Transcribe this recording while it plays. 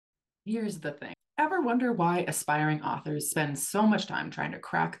Here's the thing. Ever wonder why aspiring authors spend so much time trying to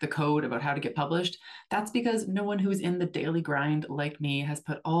crack the code about how to get published? That's because no one who's in the daily grind like me has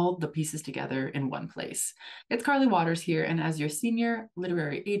put all the pieces together in one place. It's Carly Waters here, and as your senior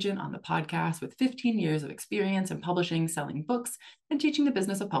literary agent on the podcast with 15 years of experience in publishing, selling books, and teaching the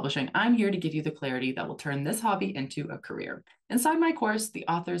business of publishing, I'm here to give you the clarity that will turn this hobby into a career. Inside my course, The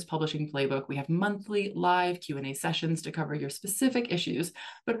Author's Publishing Playbook, we have monthly live Q&A sessions to cover your specific issues,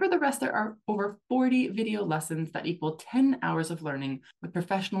 but for the rest, there are over 40 video lessons that equal 10 hours of learning with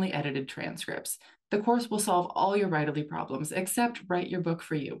professionally edited transcripts. The course will solve all your writerly problems, except write your book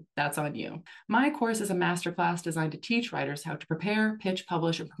for you. That's on you. My course is a masterclass designed to teach writers how to prepare, pitch,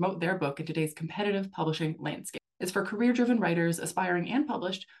 publish, and promote their book in today's competitive publishing landscape. It's for career-driven writers, aspiring and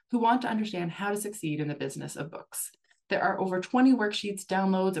published, who want to understand how to succeed in the business of books. There are over 20 worksheets,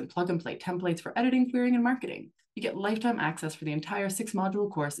 downloads, and plug-and-play templates for editing, querying, and marketing. You get lifetime access for the entire 6-module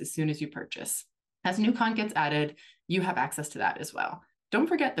course as soon as you purchase. As new content gets added, you have access to that as well. Don't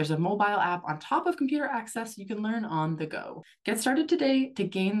forget, there's a mobile app on top of computer access you can learn on the go. Get started today to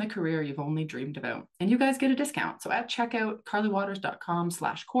gain the career you've only dreamed about. And you guys get a discount. So at checkout,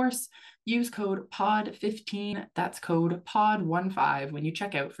 carlywaters.com/course, use code POD15, that's code POD15 when you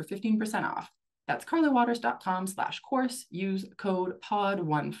check out for 15% off. That's carlywaters.com/course. Use code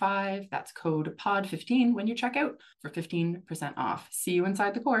POD15, that's code POD15 when you check out for 15% off. See you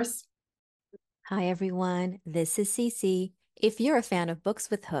inside the course. Hi everyone, this is Cece. If you're a fan of books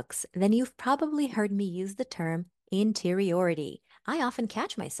with hooks, then you've probably heard me use the term interiority. I often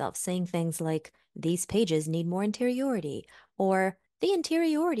catch myself saying things like, these pages need more interiority, or the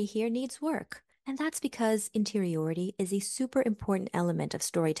interiority here needs work. And that's because interiority is a super important element of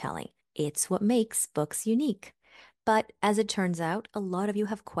storytelling. It's what makes books unique. But as it turns out, a lot of you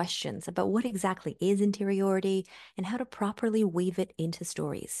have questions about what exactly is interiority and how to properly weave it into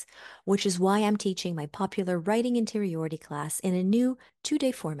stories, which is why I'm teaching my popular writing interiority class in a new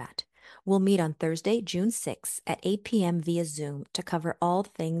 2-day format. We'll meet on Thursday, June 6th at 8 p.m. via Zoom to cover all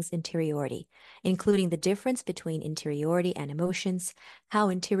things interiority, including the difference between interiority and emotions, how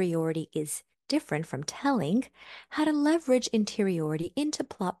interiority is different from telling, how to leverage interiority into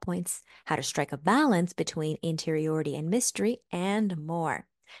plot points, how to strike a balance between interiority and mystery, and more.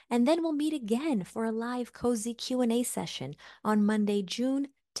 And then we'll meet again for a live cozy Q&A session on Monday, June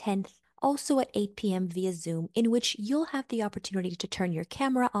 10th, also at 8 p.m. via Zoom, in which you'll have the opportunity to turn your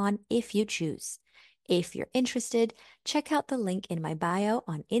camera on if you choose. If you're interested, check out the link in my bio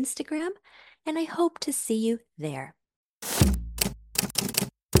on Instagram, and I hope to see you there.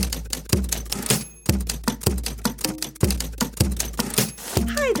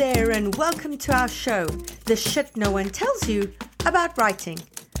 Hi there and welcome to our show, The Shit No One Tells You About Writing.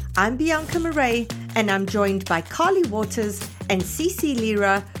 I'm Bianca Murray and I'm joined by Carly Waters and Cece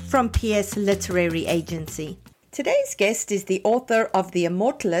Lira from PS Literary Agency. Today's guest is the author of The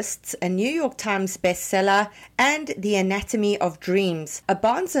Immortalists, a New York Times bestseller, and The Anatomy of Dreams, a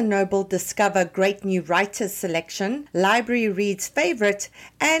Barnes & Noble Discover Great New Writers selection, Library Reads favorite,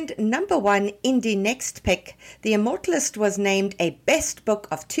 and #1 indie next pick. The Immortalist was named a Best Book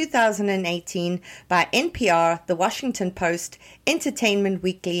of 2018 by NPR, The Washington Post, Entertainment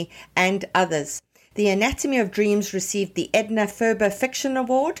Weekly, and others. The Anatomy of Dreams received the Edna Ferber Fiction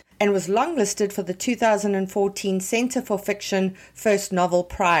Award and was longlisted for the 2014 Center for Fiction First Novel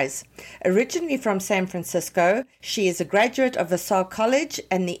Prize. Originally from San Francisco, she is a graduate of Vassar College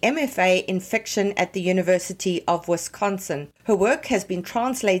and the MFA in Fiction at the University of Wisconsin. Her work has been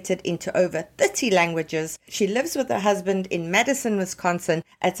translated into over 30 languages. She lives with her husband in Madison, Wisconsin.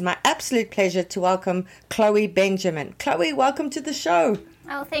 It's my absolute pleasure to welcome Chloe Benjamin. Chloe, welcome to the show.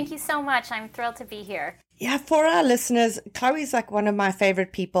 Oh, thank you so much. I'm thrilled to be here. Yeah, for our listeners, Chloe's like one of my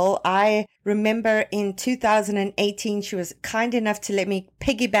favorite people. I remember in 2018, she was kind enough to let me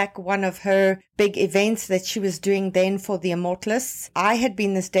piggyback one of her big events that she was doing then for the Immortalists. I had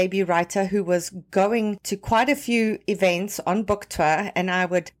been this debut writer who was going to quite a few events on book tour, and I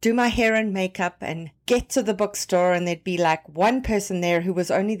would do my hair and makeup and get to the bookstore, and there'd be like one person there who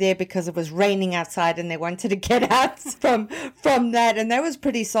was only there because it was raining outside and they wanted to get out from that, and that was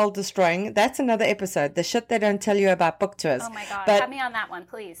pretty soul destroying. That's another episode, the shit they don't tell you about book tours. Oh my God, but have me on that one,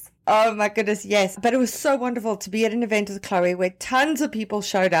 please. Oh my goodness, yes. But it was so wonderful to be at an event with Chloe where tons of people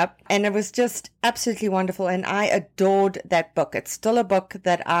showed up, and it was just absolutely wonderful, and I adored that book. It's still a book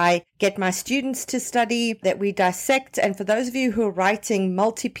that I get my students to study, that we dissect, and for those of you who are writing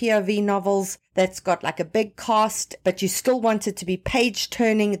multi-POV novels that's got like a big cast, but you still want it to be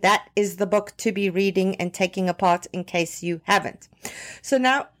page-turning, that is the book to be reading and taking apart in case you haven't. So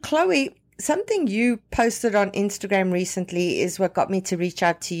now, Chloe, something you posted on Instagram recently is what got me to reach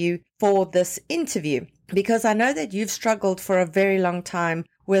out to you. for this interview because I know that you've struggled for a very long time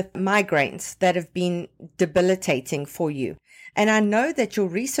with migraines that have been debilitating for you. And I know that your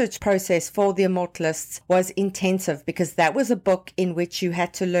research process for The Immortalists was intensive because that was a book in which you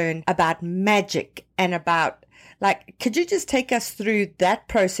had to learn about magic and about, like, could you just take us through that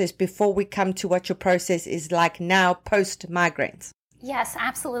process before we come to what your process is like now post migraines? Yes,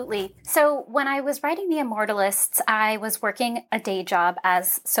 absolutely. So when I was writing The Immortalists, I was working a day job,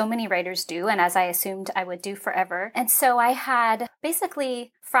 as so many writers do, and as I assumed I would do forever. And so I had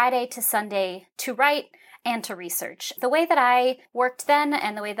basically Friday to Sunday to write and to research. The way that I worked then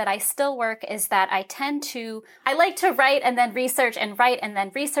and the way that I still work is that I like to write and then research and write and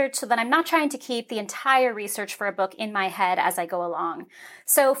then research so that I'm not trying to keep the entire research for a book in my head as I go along.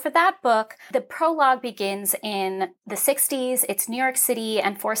 So for that book, the prologue begins in the 60s. It's New York City,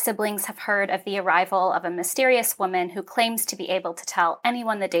 and four siblings have heard of the arrival of a mysterious woman who claims to be able to tell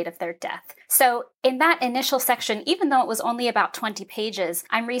anyone the date of their death. So in that initial section, even though it was only about 20 pages,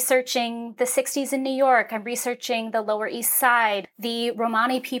 I'm researching the 60s in New York. I'm researching the Lower East Side, the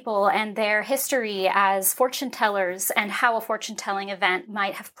Romani people and their history as fortune tellers and how a fortune-telling event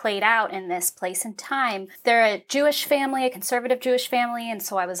might have played out in this place and time. They're a Jewish family, a conservative Jewish family, and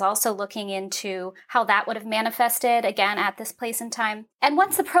so I was also looking into how that would have manifested again at this place and time. And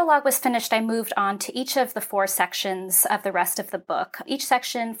once the prologue was finished, I moved on to each of the four sections of the rest of the book. Each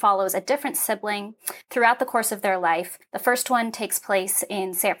section follows a different sibling throughout the course of their life. The first one takes place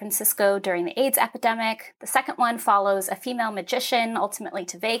in San Francisco during the AIDS epidemic. The second one follows a female magician, ultimately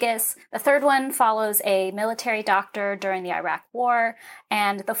to Vegas. The third one follows a military doctor during the Iraq War.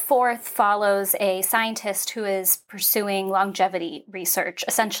 And the fourth follows a scientist who is pursuing longevity research,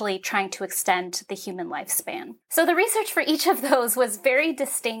 essentially trying to extend the human lifespan. So the research for each of those was very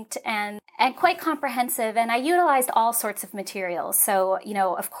distinct and quite comprehensive, and I utilized all sorts of materials. So,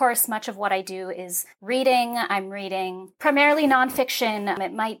 of course, much of what I do is reading. I'm reading primarily nonfiction.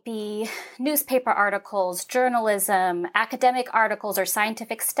 It might be newspaper articles, journalism, academic articles, or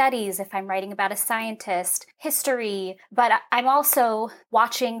scientific studies if I'm writing about a scientist, history, but I'm also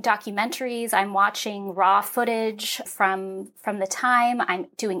watching documentaries. I'm watching raw footage from the time. I'm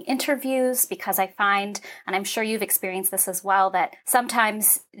doing interviews because I find, and I'm sure you've experienced this as well, that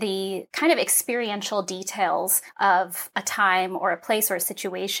sometimes the kind of experiential details of a time or a place or a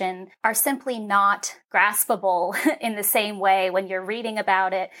situation are simply not graspable in the same way when you're reading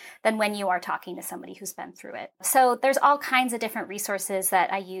about it than when you are talking to somebody who's been through it. So there's all kinds of different resources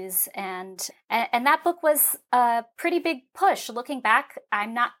that I use, and that book was a pretty big push. Looking back,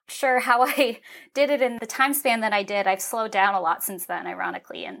 I'm not sure how I did it in the time span that I did. I've slowed down a lot since then,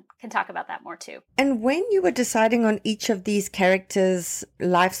 ironically, and can talk about that more too. And when you were deciding on each of these characters'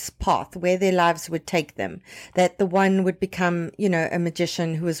 life's path, where their lives would take them, that the one would become, a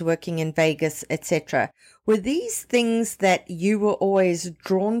magician who was working in Vegas, etc., were these things that you were always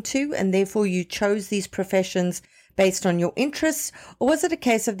drawn to and therefore you chose these professions based on your interests? Or was it a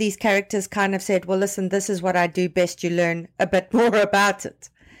case of these characters kind of said, well, listen, this is what I do best, you learn a bit more about it?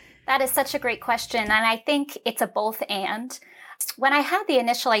 That is such a great question. And I think it's a both and. When I had the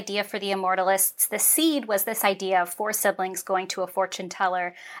initial idea for The Immortalists, the seed was this idea of four siblings going to a fortune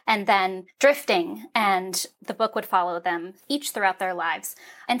teller and then drifting, and the book would follow them each throughout their lives.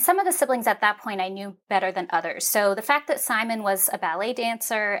 And some of the siblings at that point I knew better than others. So the fact that Simon was a ballet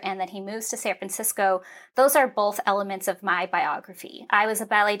dancer and that he moves to San Francisco, those are both elements of my biography. I was a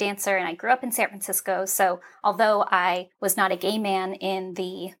ballet dancer and I grew up in San Francisco. So although I was not a gay man in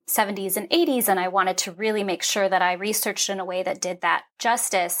the 70s and 80s, and I wanted to really make sure that I researched in a way that did that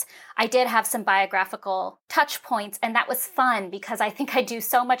justice, I did have some biographical touch points, and that was fun because I think I do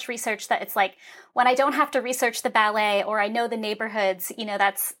so much research that it's like when I don't have to research the ballet or I know the neighborhoods,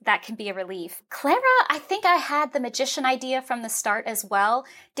 that can be a relief. Clara, I think I had the magician idea from the start as well.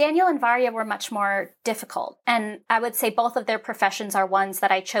 Daniel and Varya were much more difficult, and I would say both of their professions are ones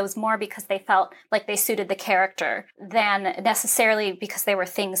that I chose more because they felt like they suited the character than necessarily because they were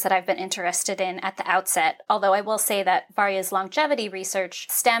things that I've been interested in at the outset. Although I will say that Varya's longevity research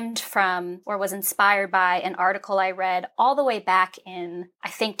stemmed from or was inspired by an article I read all the way back in, I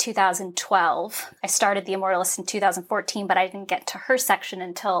think, 2012. I started The Immortalist in 2014, but I didn't get to her section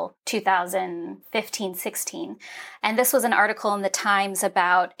until 2015-16. And this was an article in the Times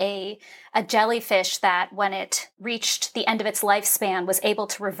about a jellyfish that, when it reached the end of its lifespan, was able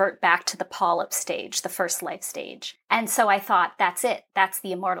to revert back to the polyp stage, the first life stage. And so I thought, that's it. That's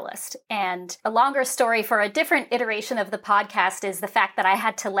The Immortalist. And a longer story for a different iteration of the podcast is the fact that I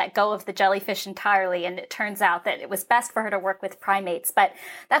had to let go of the jellyfish entirely. And it turns out that it was best for her to work with primates. But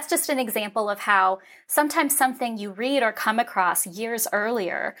that's just an example of how sometimes something you read or come across years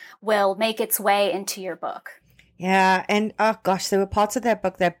earlier will make its way into your book. Yeah. And oh gosh, there were parts of that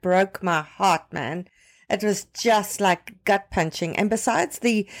book that broke my heart, man. It was just like gut punching. And besides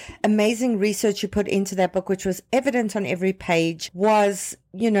the amazing research you put into that book, which was evident on every page, was,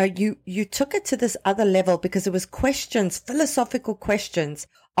 you took it to this other level because it was questions, philosophical questions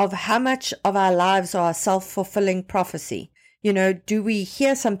of how much of our lives are self-fulfilling prophecy. Do we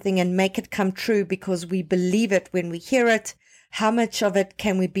hear something and make it come true because we believe it when we hear it? How much of it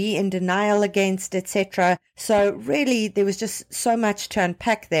can we be in denial against, etc.? So really, there was just so much to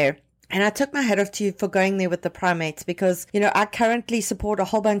unpack there. And I took my hat off to you for going there with the primates because, I currently support a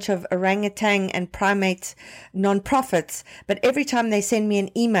whole bunch of orangutan and primate nonprofits. But every time they send me an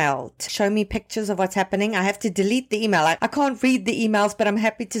email to show me pictures of what's happening, I have to delete the email. I can't read the emails, but I'm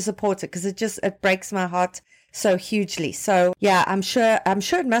happy to support it because it breaks my heart so hugely. So yeah, I'm sure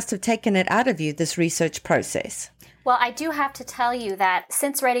it must have taken it out of you, this research process. Well, I do have to tell you that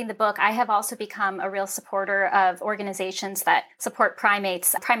since writing the book, I have also become a real supporter of organizations that support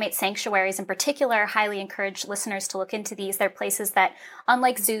primates. Primate sanctuaries in particular, highly encourage listeners to look into these. They're places that,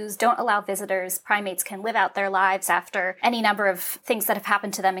 unlike zoos, don't allow visitors. Primates can live out their lives after any number of things that have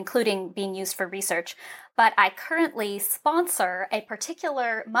happened to them, including being used for research. But I currently sponsor a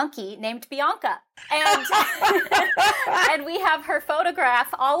particular monkey named Bianca. And, and we have her photograph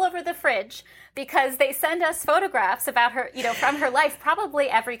all over the fridge because they send us photographs about her, from her life probably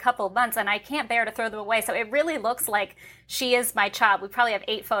every couple of months, and I can't bear to throw them away. So it really looks like she is my child. We probably have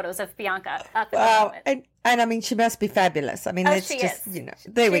 8 photos of Bianca up at the moment. And I mean, she must be fabulous. I mean, it's just,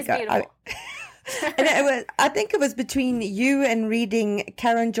 there She's we go. Beautiful. And I think it was between you and reading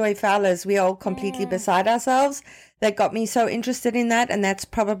Karen Joy Fowler's We Are All Completely Beside Ourselves that got me so interested in that. And that's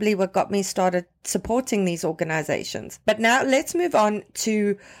probably what got me started supporting these organizations. But now let's move on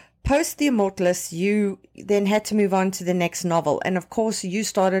to post The Immortalist. You then had to move on to the next novel. And of course, you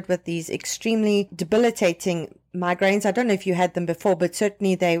started with these extremely debilitating migraines. I don't know if you had them before, but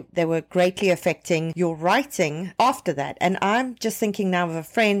certainly they were greatly affecting your writing after that. And I'm just thinking now of a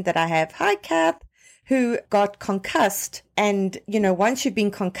friend that I have, hi Kath, who got concussed. And, once you've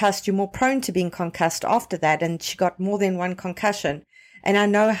been concussed, you're more prone to being concussed after that. And she got more than one concussion. And I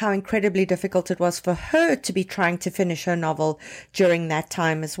know how incredibly difficult it was for her to be trying to finish her novel during that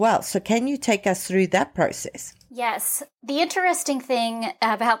time as well. So can you take us through that process? Yes. The interesting thing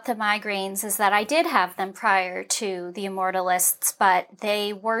about the migraines is that I did have them prior to The Immortalists, but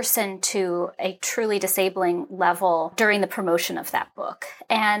they worsened to a truly disabling level during the promotion of that book.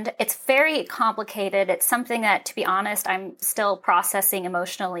 And it's very complicated. It's something that, to be honest, I'm still processing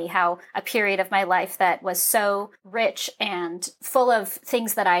emotionally, how a period of my life that was so rich and full of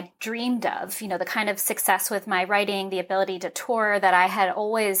things that I dreamed of, the kind of success with my writing, the ability to tour that I had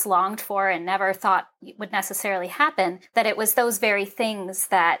always longed for and never thought would necessarily happen, that it was those very things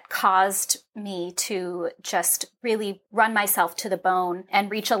that caused me to just really run myself to the bone and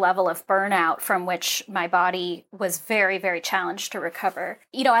reach a level of burnout from which my body was very, very challenged to recover.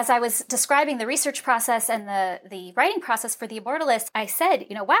 As I was describing the research process and the writing process for The Immortalist, I said,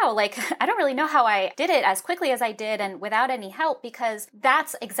 wow, I don't really know how I did it as quickly as I did and without any help, because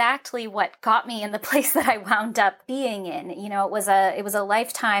that's exactly what got me in the place that I wound up being in. It was a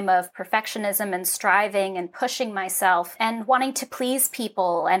lifetime of perfectionism and striving and pushing myself and wanting to please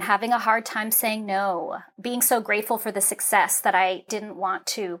people and having a hard time saying no, being so grateful for the success that I didn't want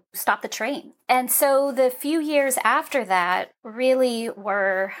to stop the train. And so the few years after that really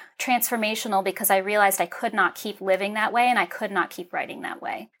were transformational because I realized I could not keep living that way and I could not keep writing that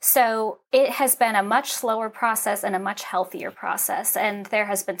way. So it has been a much slower process and a much healthier process. And there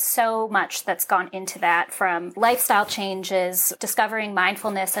has been so much that's gone into that, from lifestyle changes, discovering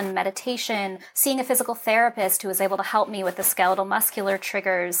mindfulness and meditation, seeing a physical therapist who was able to help me with the skeletal muscular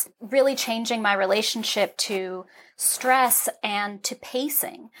triggers, really changing my relationship to stress and to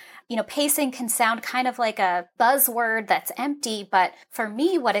pacing. Pacing can sound kind of like a buzzword that's empty, but for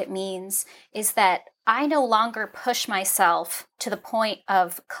me, what it means is that I no longer push myself to the point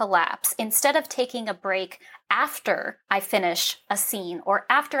of collapse. Instead of taking a break after I finish a scene or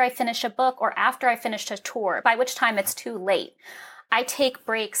after I finish a book or after I finish a tour, by which time it's too late, I take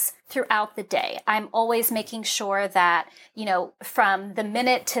breaks throughout the day. I'm always making sure that, from the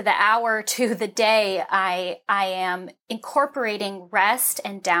minute to the hour to the day, I am incorporating rest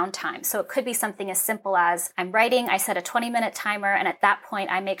and downtime. So it could be something as simple as I'm writing, I set a 20-minute timer, and at that point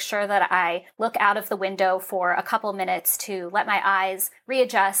I make sure that I look out of the window for a couple minutes to let my eyes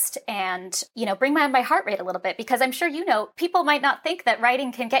readjust and, bring my heart rate a little bit, because I'm sure people might not think that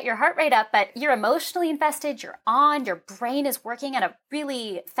writing can get your heart rate up, but you're emotionally invested, your brain is working at a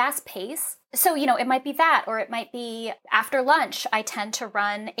really fast pace. So, it might be that, or it might be after lunch, I tend to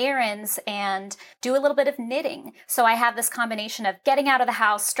run errands and do a little bit of knitting. So I have this combination of getting out of the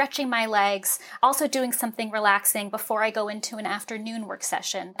house, stretching my legs, also doing something relaxing before I go into an afternoon work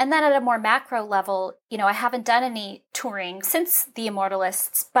session. And then at a more macro level, I haven't done any touring since The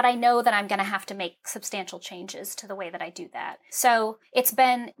Immortalists, but I know that I'm going to have to make substantial changes to the way that I do that. So it's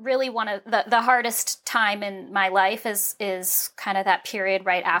been really one of the hardest time in my life is kind of that period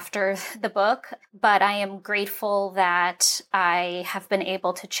right after the book, but I am grateful that I have been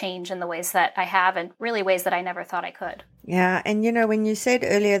able to change in the ways that I have, and really ways that I never thought I could. Yeah. And, when you said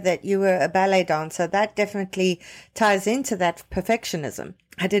earlier that you were a ballet dancer, that definitely ties into that perfectionism.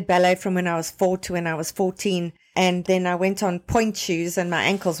 I did ballet from when I was 4 to when I was 14. And then I went on point shoes and my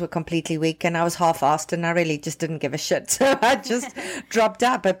ankles were completely weak and I was half-assed and I really just didn't give a shit. So I just dropped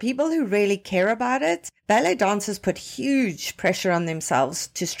out. But people who really care about it, ballet dancers put huge pressure on themselves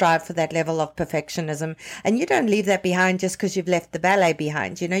to strive for that level of perfectionism. And you don't leave that behind just because you've left the ballet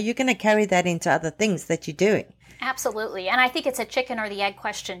behind. You're going to carry that into other things that you're doing. Absolutely. And I think it's a chicken or the egg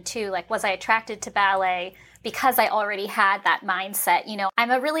question too. Like, was I attracted to ballet because I already had that mindset?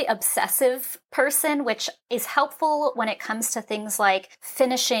 I'm a really obsessive person, which is helpful when it comes to things like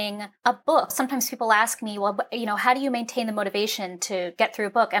finishing a book. Sometimes people ask me, well, how do you maintain the motivation to get through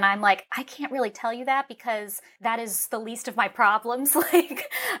a book? And I'm like, I can't really tell you that, because that is the least of my problems.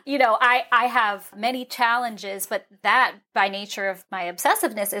 I have many challenges, but that by nature of my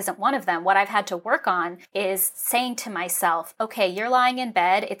obsessiveness isn't one of them. What I've had to work on is saying to myself, okay, you're lying in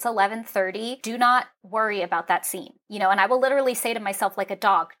bed, it's 11:30, do not worry about that scene, and I will literally say to myself like a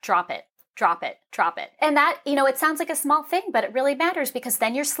dog, drop it. Drop it, drop it. And that, it sounds like a small thing, but it really matters, because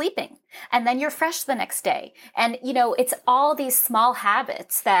then you're sleeping and then you're fresh the next day. And, it's all these small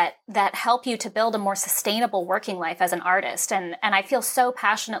habits that help you to build a more sustainable working life as an artist. And I feel so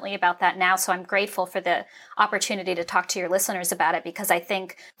passionately about that now. So I'm grateful for the opportunity to talk to your listeners about it, because I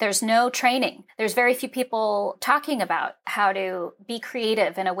think there's no training. There's very few people talking about how to be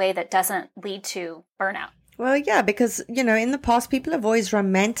creative in a way that doesn't lead to burnout. Well, yeah, because, in the past, people have always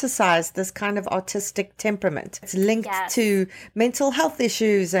romanticized this kind of artistic temperament. It's linked to mental health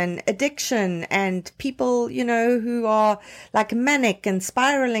issues and addiction and people, who are like manic and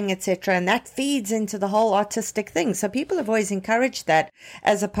spiraling, etc. And that feeds into the whole artistic thing. So people have always encouraged that,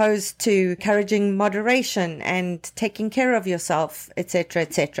 as opposed to encouraging moderation and taking care of yourself, etc.,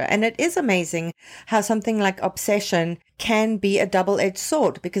 etc. And it is amazing how something like obsession can be a double-edged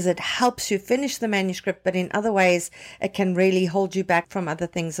sword, because it helps you finish the manuscript, but in other ways it can really hold you back from other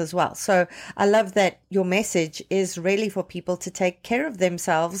things as well. So I love that your message is really for people to take care of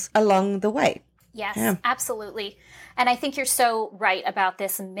themselves along the way. Yes, absolutely. And I think you're so right about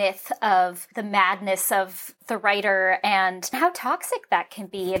this myth of the madness of the writer and how toxic that can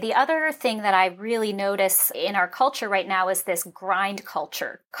be. The other thing that I really notice in our culture right now is this grind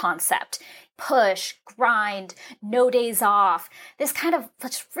culture concept. Push, grind, no days off, this kind of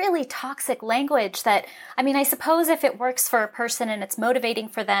really toxic language that, I suppose if it works for a person and it's motivating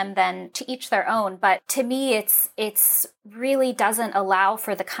for them, then to each their own. But to me, it's really doesn't allow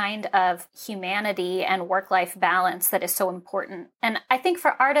for the kind of humanity and work-life balance that is so important. And I think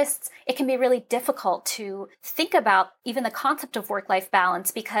for artists, it can be really difficult to think about even the concept of work-life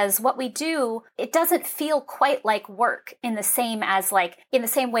balance, because what we do, it doesn't feel quite like work in the same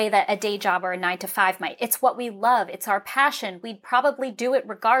way that a day job or a 9-to-5 might. It's what we love. It's our passion. We'd probably do it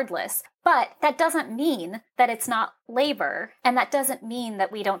regardless. But that doesn't mean that it's not labor, and that doesn't mean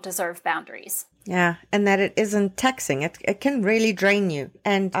that we don't deserve boundaries. Yeah, and that it isn't taxing. It can really drain you.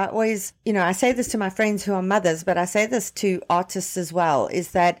 And I always, I say this to my friends who are mothers, but I say this to artists as well,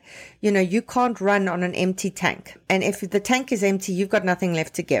 is that, you can't run on an empty tank. And if the tank is empty, you've got nothing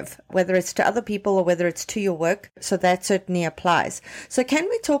left to give, whether it's to other people or whether it's to your work. So that certainly applies. So can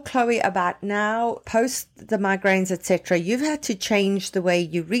we talk, Chloe, about now, post the migraines, etc., you've had to change the way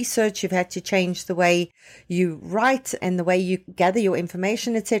you research, you've had to change the way you write and the way you gather your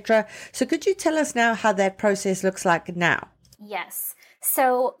information, etc. So could you tell us now how that process looks like now? Yes.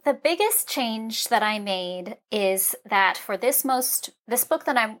 So the biggest change that I made is that for this book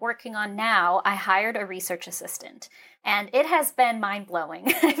that I'm working on now, I hired a research assistant, and it has been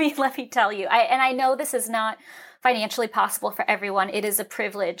mind-blowing. I mean, let me tell you. I know this is not financially possible for everyone. It is a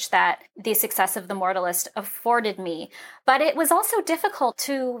privilege that the success of The Mortalist afforded me. But it was also difficult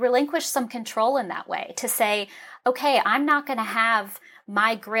to relinquish some control in that way, to say, okay, I'm not going to have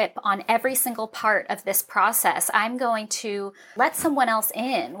my grip on every single part of this process. I'm going to let someone else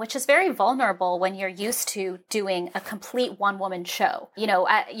in, which is very vulnerable when you're used to doing a complete one-woman show. You know,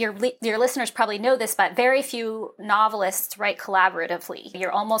 your listeners probably know this, but very few novelists write collaboratively.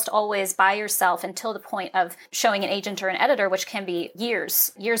 You're almost always by yourself until the point of showing an agent or an editor, which can be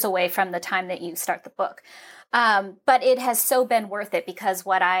years away from the time that you start the book. But it has so been worth it, because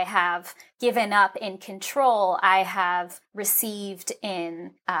what I have given up in control, I have received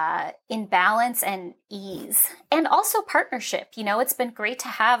in balance and ease, and also partnership. You know, it's been great to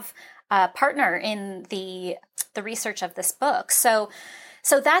have a partner in the research of this book. So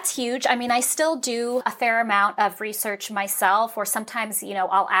that's huge. I mean, I still do a fair amount of research myself, or sometimes, you know,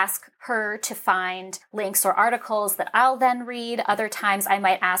 I'll ask her to find links or articles that I'll then read. Other times I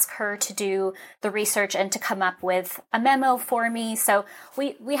might ask her to do the research and to come up with a memo for me. So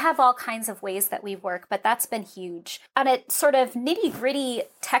we have all kinds of ways that we work, but that's been huge. On a sort of nitty-gritty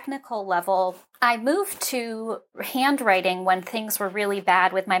technical level, I moved to handwriting when things were really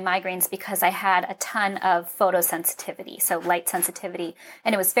bad with my migraines, because I had a ton of photosensitivity, so light sensitivity,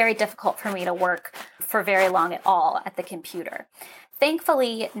 and it was very difficult for me to work for very long at all at the computer.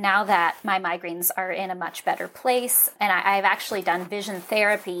 Thankfully, now that my migraines are in a much better place, and I've actually done vision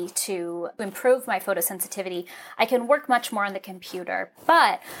therapy to improve my photosensitivity, I can work much more on the computer.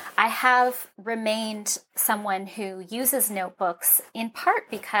 But I have remained someone who uses notebooks, in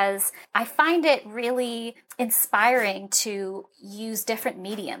part because I find it really inspiring to use different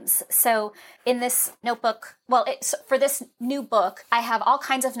mediums. So in this notebook, for this new book, I have all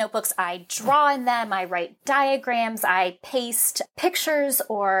kinds of notebooks. I draw in them, I write diagrams, I paste pictures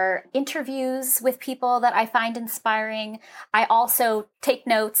or interviews with people that I find inspiring. I also take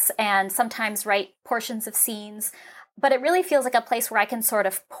notes and sometimes write portions of scenes. But it really feels like a place where I can sort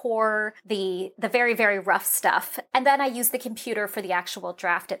of pour the very, very rough stuff. And then I use the computer for the actual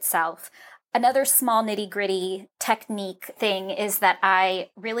draft itself. Another small nitty-gritty technique thing is that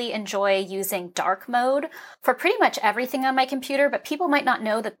I really enjoy using dark mode for pretty much everything on my computer, but people might not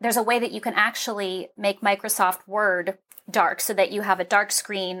know that there's a way that you can actually make Microsoft Word dark so that you have a dark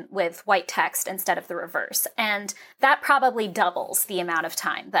screen with white text instead of the reverse. And that probably doubles the amount of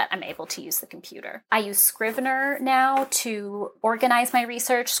time that I'm able to use the computer. I use Scrivener now to organize my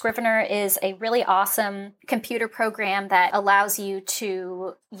research. Scrivener is a really awesome computer program that allows you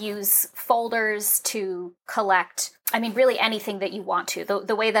to use folders to collect, I mean, really anything that you want to.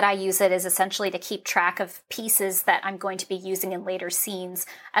 The way that I use it is essentially to keep track of pieces that I'm going to be using in later scenes,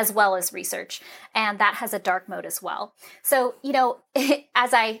 as well as research. And that has a dark mode as well. So, you know,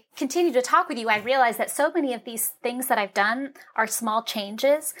 as I continue to talk with you, I realize that so many of these things that I've done are small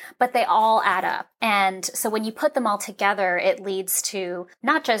changes, but they all add up. And so when you put them all together, it leads to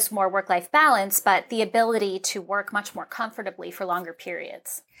not just more work-life balance, but the ability to work much more comfortably for longer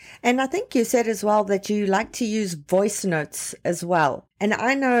periods. And I think you said as well that you like to use voice notes as well. And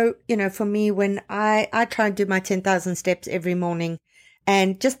I know, you know, for me, when I try and do my 10,000 steps every morning,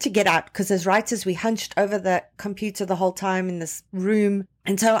 and just to get out, because as writers, we hunched over the computer the whole time in this room.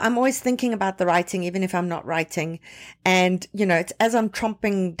 And so I'm always thinking about the writing, even if I'm not writing. And, you know, it's as I'm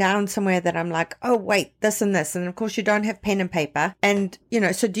tromping down somewhere that I'm like, oh, wait, this and this. And of course, you don't have pen and paper. And, you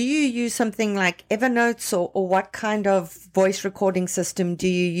know, so do you use something like Evernote, or what kind of voice recording system do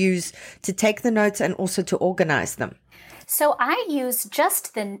you use to take the notes and also to organize them? So I use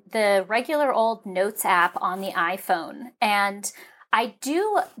just the regular old Notes app on the iPhone. And I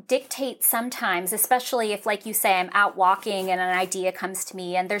do dictate sometimes, especially if, like you say, I'm out walking and an idea comes to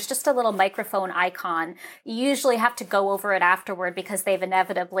me and there's just a little microphone icon. You usually have to go over it afterward because they've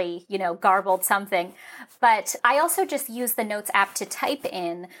inevitably, you know, garbled something. But I also just use the Notes app to type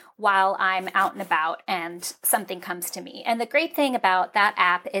in while I'm out and about and something comes to me. And the great thing about that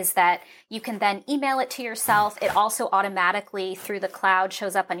app is that you can then email it to yourself. It also automatically through the cloud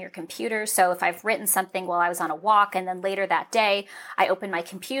shows up on your computer. So if I've written something while I was on a walk and then later that day, I open my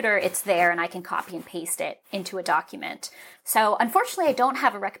computer, it's there, and I can copy and paste it into a document. So unfortunately, I don't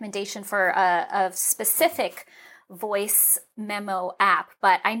have a recommendation for a specific voice memo app,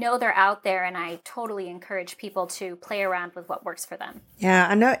 but I know they're out there and I totally encourage people to play around with what works for them. Yeah,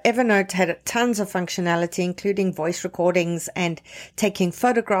 I know Evernote had tons of functionality, including voice recordings and taking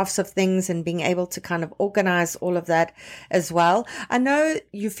photographs of things and being able to kind of organize all of that as well. I know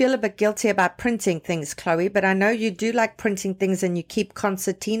you feel a bit guilty about printing things, Chloe, but I know you do like printing things and you keep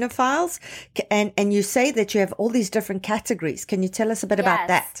concertina files and you say that you have all these different categories. Can you tell us a bit about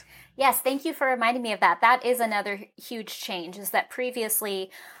that? Yes, thank you for reminding me of that. That is another huge change, is that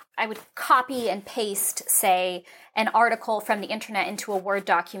previously I would copy and paste, say, an article from the internet into a Word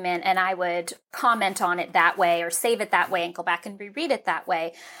document, and I would comment on it that way or save it that way and go back and reread it that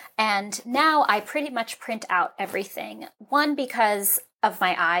way. And now I pretty much print out everything. One, because of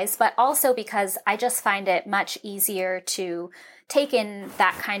my eyes, but also because I just find it much easier to take in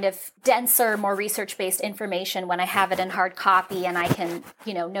that kind of denser, more research-based information when I have it in hard copy and I can,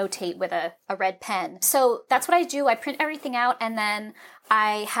 notate with a red pen. So that's what I do. I print everything out, and then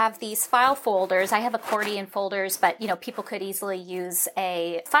I have these file folders. I have accordion folders, but, people could easily use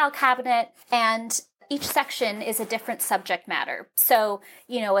a file cabinet, and each section is a different subject matter. So,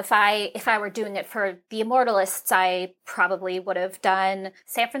 if I were doing it for the Immortalists, I probably would have done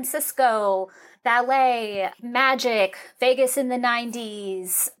San Francisco, ballet, magic, Vegas in the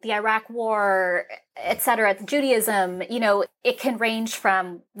 90s, the Iraq War, etc., Judaism. It can range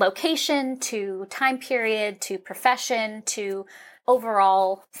from location to time period to profession to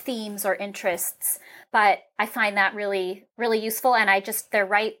overall themes or interests. But I find that really, really useful. And they're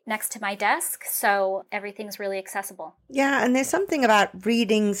right next to my desk. So everything's really accessible. Yeah. And there's something about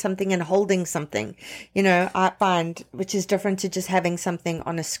reading something and holding something, I find, which is different to just having something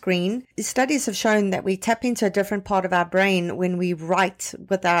on a screen. The studies have shown that we tap into a different part of our brain when we write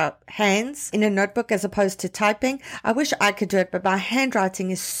with our hands in a notebook as opposed to typing. I wish I could do it, but my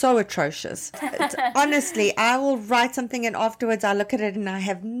handwriting is so atrocious. Honestly, I will write something and afterwards I look at it and I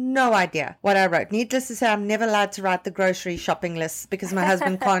have no idea what I wrote. Needless to say, I'm never allowed to write the grocery shopping lists because my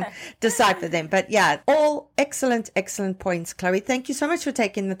husband can't decipher them. But yeah, all excellent points, Chloe. Thank you so much for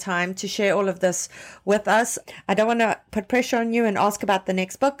taking the time to share all of this with us. I don't want to put pressure on you and ask about the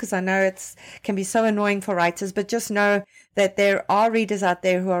next book because I know it can be so annoying for writers, but just know that there are readers out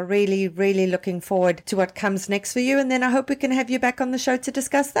there who are really, really looking forward to what comes next for you. And then I hope we can have you back on the show to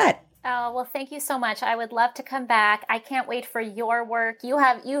discuss that. Oh, well, thank you so much. I would love to come back. I can't wait for your work.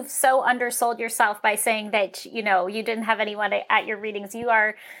 You've so undersold yourself by saying that, you didn't have anyone at your readings. You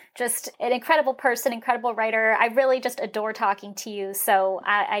are just an incredible person, incredible writer. I really just adore talking to you. So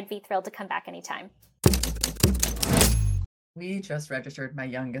I'd be thrilled to come back anytime. We just registered my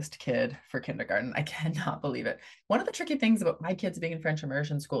youngest kid for kindergarten. I cannot believe it. One of the tricky things about my kids being in French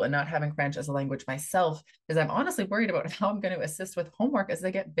immersion school and not having French as a language myself is I'm honestly worried about how I'm going to assist with homework as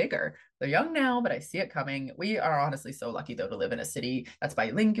they get bigger. They're young now, but I see it coming. We are honestly so lucky, though, to live in a city that's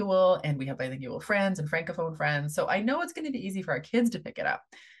bilingual, and we have bilingual friends and francophone friends. So I know it's going to be easy for our kids to pick it up.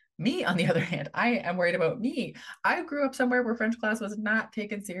 Me, on the other hand, I am worried about me. I grew up somewhere where French class was not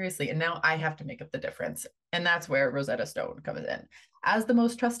taken seriously, and now I have to make up the difference. And that's where Rosetta Stone comes in. As the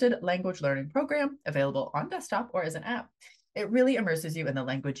most trusted language learning program available on desktop or as an app, it really immerses you in the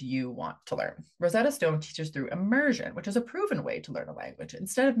language you want to learn. Rosetta Stone teaches through immersion, which is a proven way to learn a language.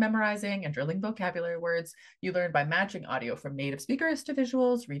 Instead of memorizing and drilling vocabulary words, you learn by matching audio from native speakers to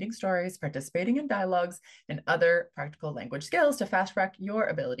visuals, reading stories, participating in dialogues, and other practical language skills to fast-track your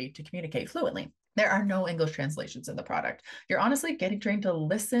ability to communicate fluently. There are no English translations in the product. You're honestly getting trained to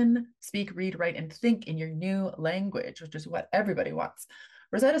listen, speak, read, write, and think in your new language, which is what everybody wants.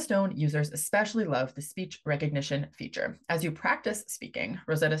 Rosetta Stone users especially love the speech recognition feature. As you practice speaking,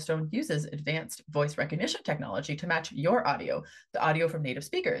 Rosetta Stone uses advanced voice recognition technology to match your audio, the audio from native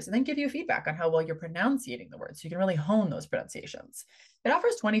speakers, and then give you feedback on how well you're pronunciating the words so you can really hone those pronunciations. It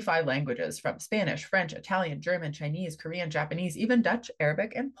offers 25 languages from Spanish, French, Italian, German, Chinese, Korean, Japanese, even Dutch,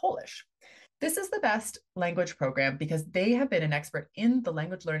 Arabic, and Polish. This is the best language program because they have been an expert in the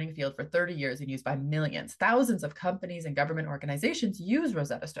language learning field for 30 years and used by millions. Thousands of companies and government organizations use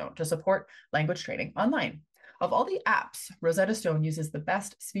Rosetta Stone to support language training online. Of all the apps, Rosetta Stone uses the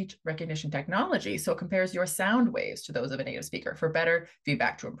best speech recognition technology, so it compares your sound waves to those of a native speaker for better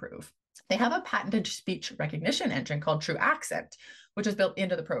feedback to improve. They have a patented speech recognition engine called True Accent, which is built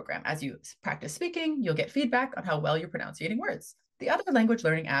into the program. As you practice speaking, you'll get feedback on how well you're pronouncing words. The other language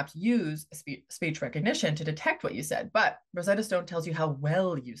learning apps use speech recognition to detect what you said, but Rosetta Stone tells you how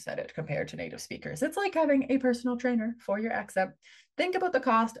well you said it compared to native speakers. It's like having a personal trainer for your accent. Think about the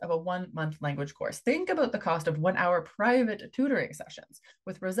cost of a 1-month language course. Think about the cost of 1-hour private tutoring sessions.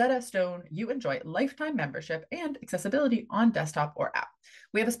 With Rosetta Stone, you enjoy lifetime membership and accessibility on desktop or app.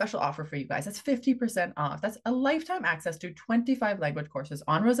 We have a special offer for you guys. That's 50% off. That's a lifetime access to 25 language courses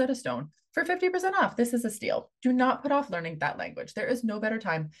on Rosetta Stone for 50% off. This is a steal. Do not put off learning that language. There is no better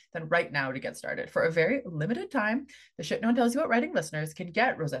time than right now to get started. For a very limited time, the Shit No One Tells You About Writing listeners can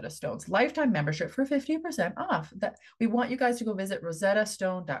get Rosetta Stone's lifetime membership for 50% off. We want you guys to go visit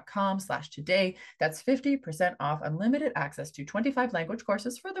rosettastone.com/today. That's 50% off unlimited access to 25 language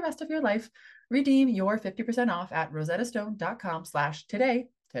courses for the rest of your life. Redeem your 50% off at rosettastone.com/today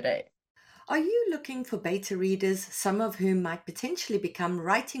today. Are you looking for beta readers, some of whom might potentially become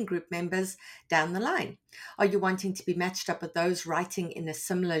writing group members down the line? Are you wanting to be matched up with those writing in a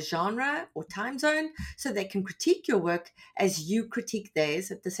similar genre or time zone so they can critique your work as you critique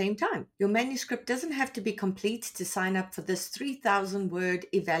theirs at the same time? Your manuscript doesn't have to be complete to sign up for this 3,000-word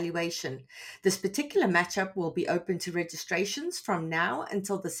evaluation. This particular matchup will be open to registrations from now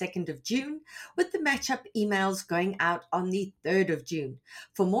until the 2nd of June, with the matchup emails going out on the 3rd of June.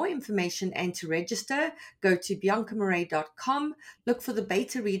 For more information and to register, go to biancamarais.com, look for the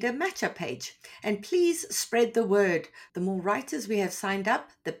beta reader matchup page, and please spread the word. The more writers we have signed up,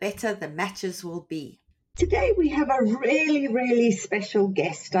 the better the matches will be. Today we have a really, really special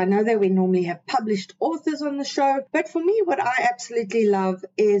guest. I know that we normally have published authors on the show, but for me, what I absolutely love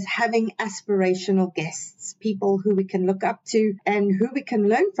is having aspirational guests, people who we can look up to and who we can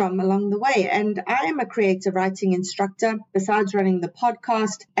learn from along the way. And I am a creative writing instructor besides running the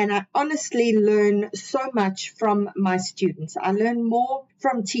podcast, and I honestly learn so much from my students. I learn more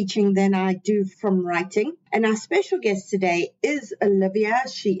from teaching than I do from writing. And our special guest today is Olivia.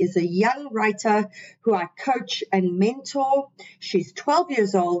 She is a young writer who I coach and mentor. She's 12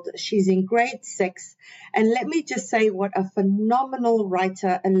 years old. She's in grade 6. And let me just say what a phenomenal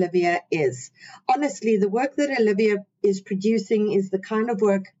writer Olivia is. Honestly, the work that Olivia is producing is the kind of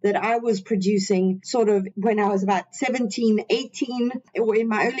work that I was producing sort of when I was about 17, 18, or in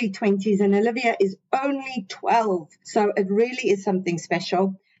my early 20s. And Olivia is only 12. So it really is something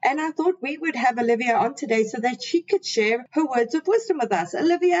special. And I thought we would have Olivia on today so that she could share her words of wisdom with us.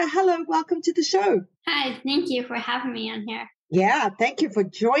 Olivia, hello, welcome to the show. Hi, thank you for having me on here. Yeah, thank you for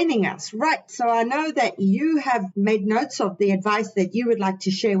joining us. Right, so I know that you have made notes of the advice that you would like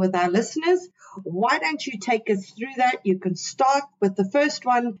to share with our listeners. Why don't you take us through that? You can start with the first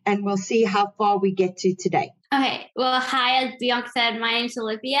one and we'll see how far we get to today. Okay, well, hi, as Bianca said, my name is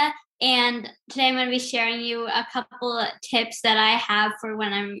Olivia, and today I'm going to be sharing you a couple of tips that I have for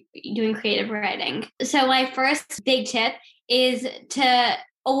when I'm doing creative writing. So my first big tip is to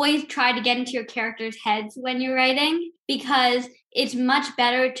always try to get into your characters' heads when you're writing, because it's much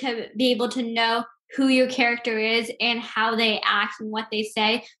better to be able to know who your character is and how they act and what they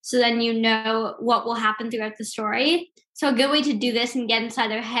say, so then you know what will happen throughout the story. So a good way to do this and get inside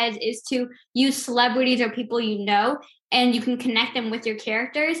their heads is to use celebrities or people you know, and you can connect them with your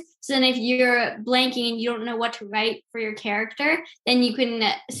characters. So then if you're blanking and you don't know what to write for your character, then you can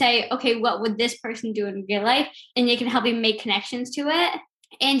say, okay, what would this person do in real life? And it can help you make connections to it.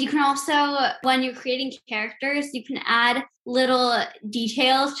 And you can also, when you're creating characters, you can add little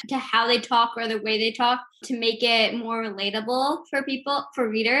details to how they talk or the way they talk to make it more relatable for people, for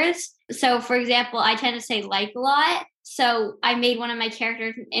readers. So, for example, I tend to say like a lot. So I made one of my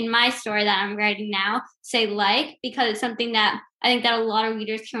characters in my story that I'm writing now say like, because it's something that I think that a lot of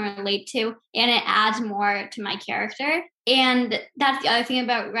readers can relate to, and it adds more to my character. And that's the other thing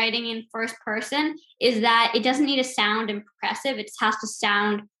about writing in first person, is that it doesn't need to sound impressive. It has to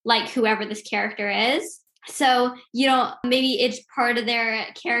sound like whoever this character is. So, maybe it's part of their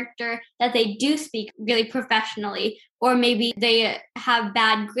character that they do speak really professionally, or maybe they have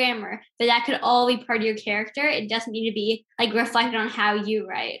bad grammar, but that could all be part of your character. It doesn't need to be reflected on how you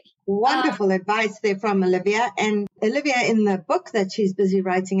write. Wonderful advice there from Olivia. And Olivia, in the book that she's busy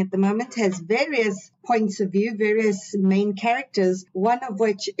writing at the moment, has various points of view, various main characters, one of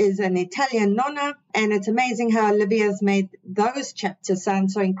which is an Italian nonna. And it's amazing how Olivia's made those chapters sound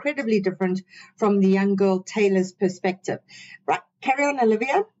so incredibly different from the young girl Taylor's perspective. Right, carry on,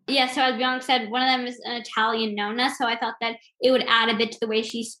 Olivia. Yeah, so as Bianca said, one of them is an Italian nonna, so I thought that it would add a bit to the way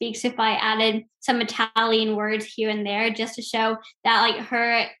she speaks if I added some Italian words here and there, just to show that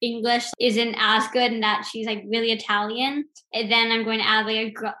her English isn't as good and that she's really Italian. And then I'm going to add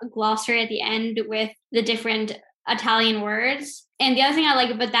a glossary at the end with the different Italian words. And the other thing I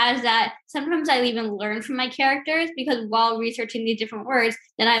like about that is that sometimes I even learn from my characters, because while researching these different words,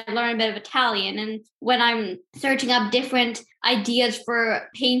 then I learn a bit of Italian. And when I'm searching up different ideas for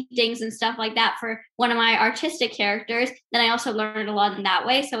paintings and stuff like that for one of my artistic characters, then I also learned a lot in that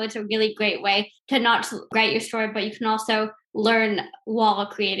way. So it's a really great way to not write your story, but you can also learn while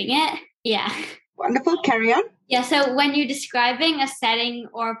creating it. Yeah. Wonderful. Carry on. Yeah, so when you're describing a setting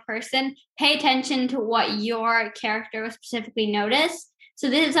or a person, pay attention to what your character will specifically notice. So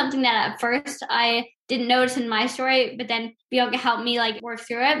this is something that at first I didn't notice in my story, but then Bianca helped me work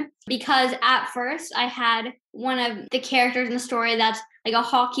through it, because at first I had one of the characters in the story that's like a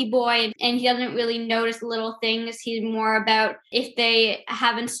hockey boy, and he doesn't really notice little things. He's more about if they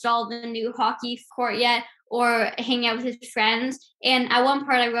have installed the new hockey court yet, or hang out with his friends. And at one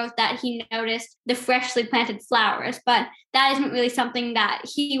part I wrote that he noticed the freshly planted flowers, but that isn't really something that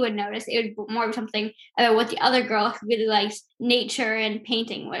he would notice. It would more be something about what the other girl who really likes nature and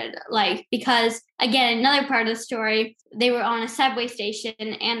painting would like. Because again, another part of the story, they were on a subway station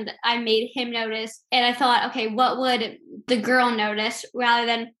and I made him notice. And I thought, okay, what would the girl notice rather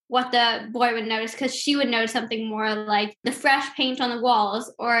than what the boy would notice? Because she would notice something more like the fresh paint on the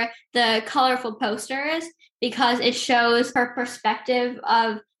walls or the colorful posters, because it shows her perspective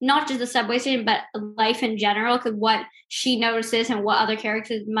of not just the subway station, but life in general, because what she notices and what other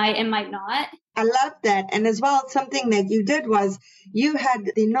characters might and might not. I love that. And as well, something that you did was you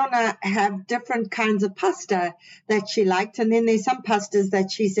had the nonna have different kinds of pasta that she liked. And then there's some pastas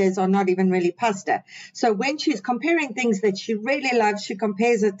that she says are not even really pasta. So when she's comparing things that she really loves, she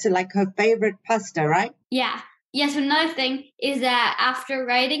compares it to her favorite pasta, right? Yeah. Yes, another thing is that after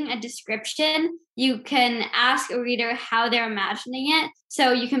writing a description, you can ask a reader how they're imagining it.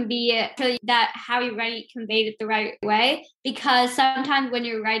 So you can be sure that how you're writing it conveyed it the right way. Because sometimes when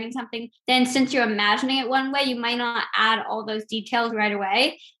you're writing something, then since you're imagining it one way, you might not add all those details right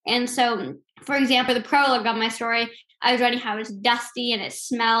away. And so, for example, the prologue of my story, I was writing how it's dusty and it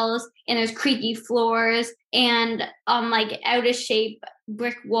smells and there's creaky floors and out of shape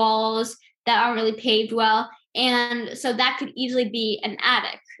brick walls that aren't really paved well. And so that could easily be an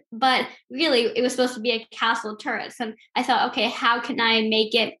attic, but really it was supposed to be a castle turret. So I thought, okay, how can I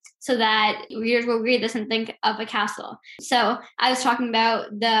make it so that readers will read this and think of a castle? So I was talking about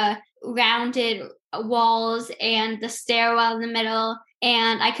the rounded walls and the stairwell in the middle.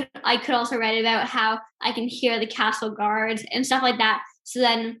 And I could also write about how I can hear the castle guards and stuff like that. So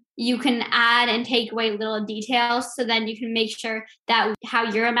then you can add and take away little details. So then you can make sure that how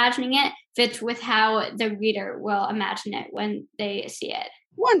you're imagining it fits with how the reader will imagine it when they see it.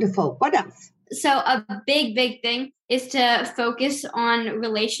 Wonderful. What else? So a big thing is to focus on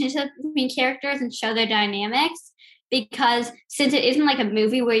relationships between characters and show their dynamics. Because since it isn't like a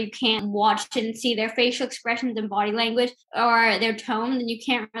movie where you can't watch and see their facial expressions and body language or their tone, then you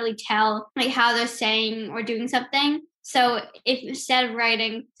can't really tell how they're saying or doing something. So if instead of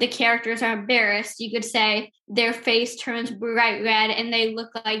writing the characters are embarrassed, you could say their face turns bright red and they look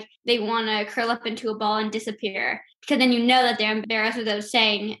like they want to curl up into a ball and disappear. Because then you know that they're embarrassed without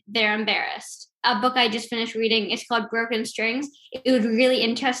saying they're embarrassed. A book I just finished reading is called Broken Strings. It was really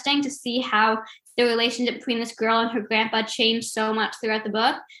interesting to see how the relationship between this girl and her grandpa changed so much throughout the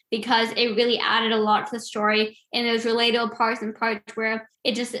book, because it really added a lot to the story. And there's relatable parts and parts where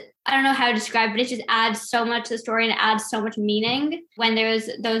it just, I don't know how to describe, but it just adds so much to the story and it adds so much meaning when there's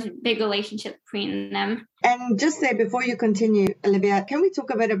those big relationships between them. And just there, before you continue, Olivia, can we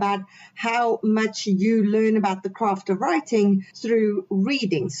talk a bit about how much you learn about the craft of writing through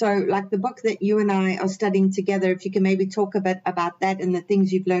reading? So like the book that you and I are studying together, if you can maybe talk a bit about that and the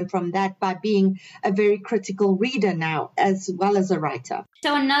things you've learned from that by being a very critical reader now, as well as a writer.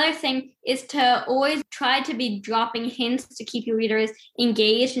 So another thing is to always try to be dropping hints to keep your readers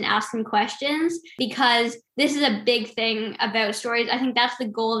engaged and asking questions, because this is a big thing about stories. I think that's the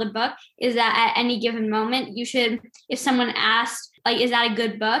goal of the book, is that at any given moment, you should, if someone asked, is that a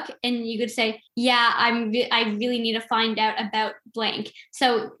good book? And you could say, yeah, I really need to find out about blank.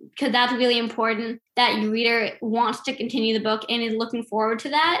 So, because that's really important that your reader wants to continue the book and is looking forward to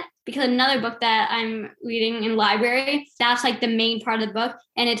that. Because another book that I'm reading in library, that's the main part of the book.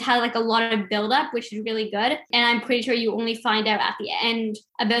 And it has a lot of buildup, which is really good. And I'm pretty sure you only find out at the end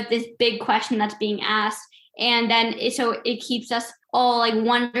about this big question that's being asked. And then so it keeps us all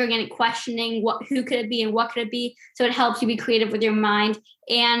wondering and questioning who could it be and what could it be. So it helps you be creative with your mind,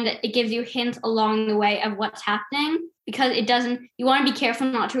 and it gives you hints along the way of what's happening, because you want to be careful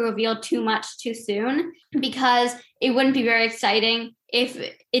not to reveal too much too soon, because it wouldn't be very exciting if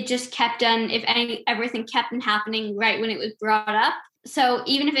it just kept on, if everything kept on happening right when it was brought up. So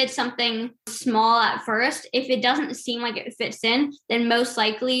even if it's something small at first, if it doesn't seem like it fits in, then most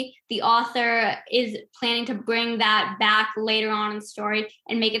likely the author is planning to bring that back later on in the story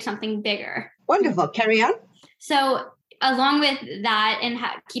and make it something bigger. Wonderful. Carry on. So along with that and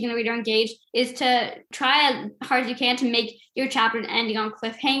keeping the reader engaged is to try as hard as you can to make your chapters ending on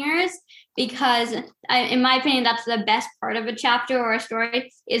cliffhangers, because in my opinion, that's the best part of a chapter or a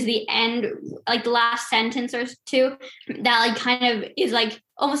story is the end, like the last sentence or two that like kind of is like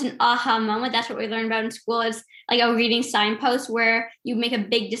almost an aha moment. That's what we learned about in school. It's like a reading signpost where you make a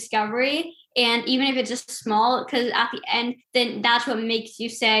big discovery. And even if it's just small, because at the end, then that's what makes you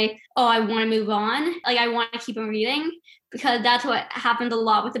say, oh, I want to move on. Like I want to keep on reading, because that's what happens a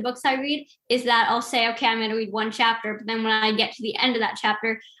lot with the books I read is that I'll say, okay, I'm going to read one chapter. But then when I get to the end of that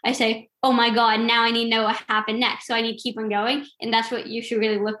chapter, I say, oh my God, now I need to know what happened next. So I need to keep on going. And that's what you should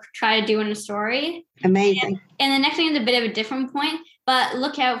really try to do in a story. Amazing. And the next thing is a bit of a different point, but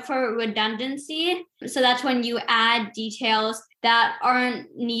look out for redundancy. So that's when you add details that aren't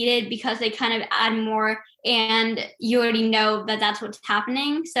needed because they kind of add more and you already know that that's what's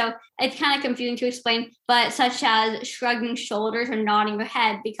happening. So it's kind of confusing to explain, but such as shrugging shoulders or nodding your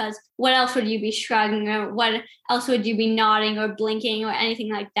head, because what else would you be shrugging, or what else would you be nodding or blinking or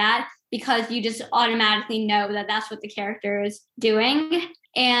anything like that? Because you just automatically know that that's what the character is doing.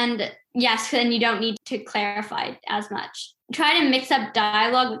 And yes, then you don't need to clarify as much. Try to mix up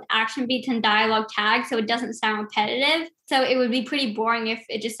dialogue with action beats and dialogue tags so it doesn't sound repetitive. So it would be pretty boring if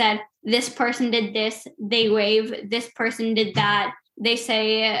it just said, this person did this, they wave, this person did that, they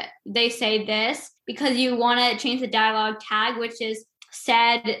say this, because you want to change the dialogue tag, which is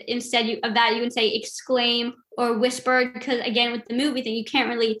said. Instead of that, you can say exclaim or whispered, because again, with the movie thing, you can't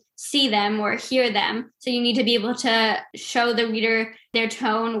really see them or hear them. So you need to be able to show the reader their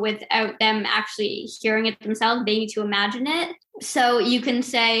tone without them actually hearing it themselves. They need to imagine it. So you can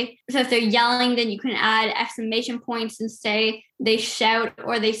say, so if they're yelling, then you can add exclamation points and say they shout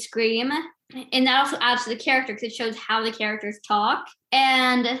or they scream. And that also adds to the character because it shows how the characters talk.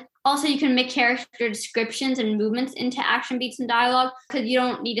 And also you can make character descriptions and movements into action beats and dialogue, because you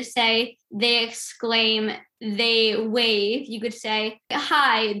don't need to say they exclaim, they wave. You could say,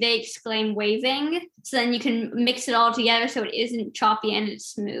 hi, they exclaim waving. So then you can mix it all together so it isn't choppy and it's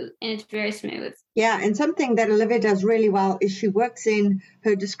smooth, and it's very smooth. Yeah, and something that Olivia does really well is she works in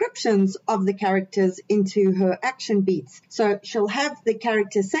her descriptions of the characters into her action beats. So she'll have the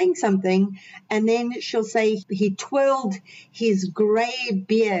character saying something, and then she'll say he twirled his gray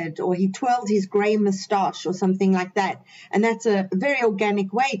beard, or he twirled his gray mustache, or something like that. And that's a very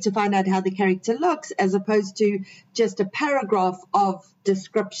organic way to find out how the character looks, as opposed to just a paragraph of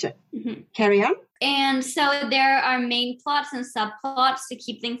description. Mm-hmm. Carry on. And so there are main plots and subplots to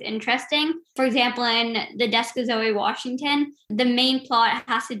keep things interesting. For example, in The Desk of Zoe Washington, the main plot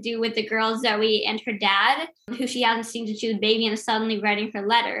has to do with the girl Zoe and her dad, who she hasn't seen since she was a baby and is suddenly writing her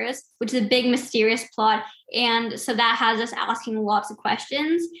letters, which is a big mysterious plot. And so that has us asking lots of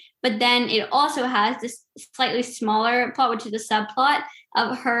questions. But then it also has this slightly smaller plot, which is a subplot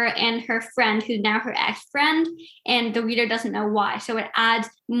of her and her friend, who's now her ex-friend, and the reader doesn't know why. So it adds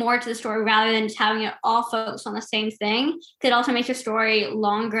more to the story rather than just having it all focus on the same thing. It also makes your story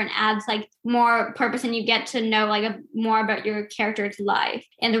longer and adds like more purpose, and you get to know like more about your character's life,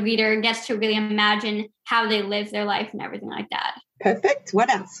 and the reader gets to really imagine how they live their life and everything like that. Perfect.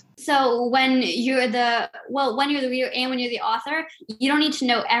 What else? So when you're the reader and when you're the author, you don't need to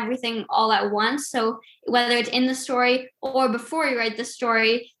know everything all at once. So whether it's in the story or before you write the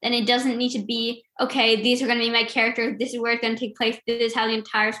story, then it doesn't need to be, okay, these are going to be my characters, this is where it's going to take place, this is how the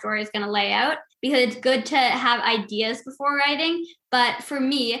entire story is going to lay out. Because it's good to have ideas before writing. But for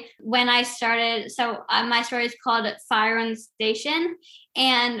me, when I started, my story is called Fire on the Station.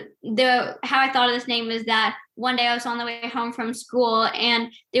 And how I thought of this name is that one day I was on the way home from school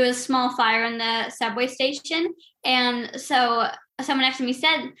and there was a small fire in the subway station. And so someone next to me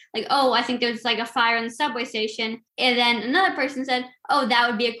said, like, oh, I think there's like a fire in the subway station. And then another person said, oh, that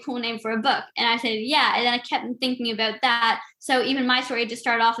would be a cool name for a book. And I said, yeah. And then I kept thinking about that. So even my story just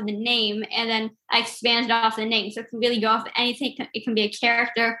started off with the name, and then I expanded off the name. So it can really go off anything. It can be a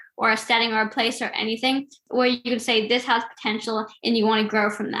character or a setting or a place or anything, where you can say this has potential and you want to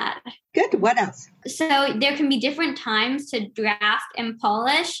grow from that. Good. What else? So there can be different times to draft and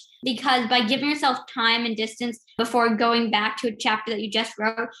polish, because by giving yourself time and distance before going back to a chapter that you just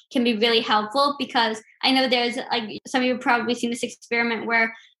wrote can be really helpful. Because I know there's like, some of you have probably seen this experiment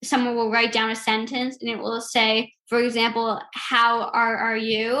where someone will write down a sentence and it will say, for example, how are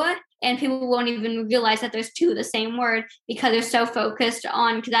you? and people won't even realize that there's two of the same word because they're so focused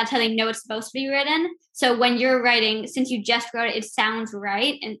on, because that's how they know it's supposed to be written. So when you're writing, since you just wrote it, it sounds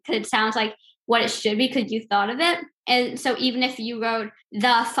right, and because it sounds like what it should be because you thought of it. And so even if you wrote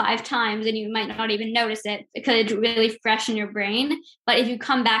the 5 times, and you might not even notice it because it's really fresh in your brain. But if you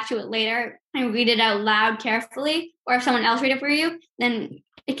come back to it later and read it out loud carefully, or if someone else read it for you, then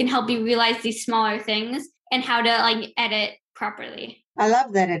it can help you realize these smaller things and how to like edit properly. I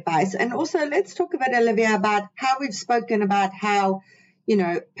love that advice. And also, let's talk about, Olivia, about how we've spoken about how,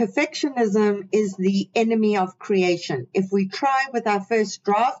 perfectionism is the enemy of creation. If we try with our first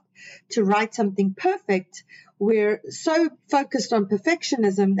draft to write something perfect, we're so focused on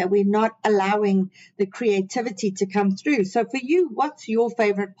perfectionism that we're not allowing the creativity to come through. So for you, what's your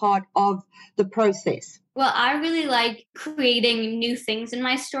favorite part of the process? Well, I really like creating new things in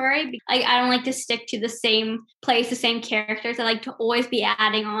my story. I don't like to stick to the same place, the same characters. I like to always be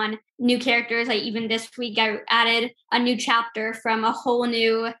adding on new characters. Like even this week, I added a new chapter from a whole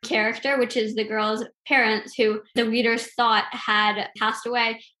new character, which is the girl's parents who the readers thought had passed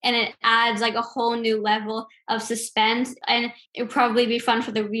away. And it adds like a whole new level of suspense. And it would probably be fun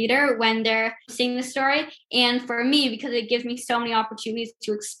for the reader when they're seeing the story. And for me, because it gives me so many opportunities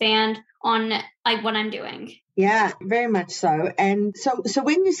to expand on like what I'm doing. Yeah, very much so. And so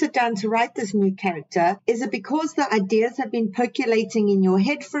when you sit down to write this new character, is it because the ideas have been percolating in your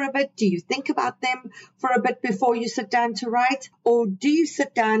head for a bit? Do you think about them for a bit before you sit down to write? Or do you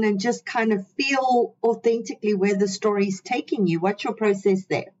sit down and just kind of feel authentically where the story's taking you? What's your process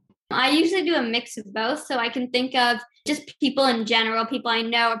there? I usually do a mix of both. So I can think of just people in general, people I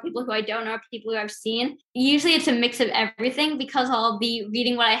know or people who I don't know, or people who I've seen. Usually it's a mix of everything because I'll be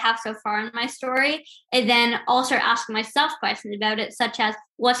reading what I have so far in my story. And then I'll start asking myself questions about it, such as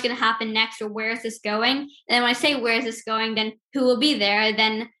what's going to happen next or where is this going? And then when I say where is this going, then who will be there?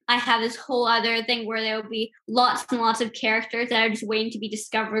 Then I have this whole other thing where there will be lots and lots of characters that are just waiting to be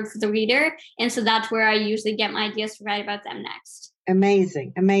discovered for the reader. And so that's where I usually get my ideas to write about them next.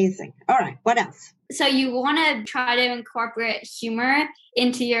 Amazing. Amazing. All right. What else? So you want to try to incorporate humor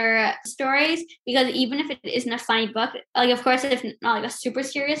into your stories, because even if it isn't a funny book, like of course it's not like a super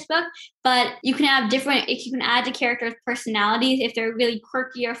serious book, but you can have you can add to characters' personalities if they're really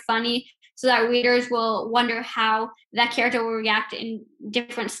quirky or funny, so that readers will wonder how that character will react in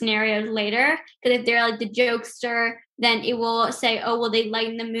different scenarios later. Because if they're like the jokester, then it will say, oh, will they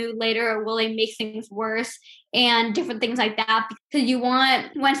lighten the mood later, or will they make things worse? And different things like that. Because you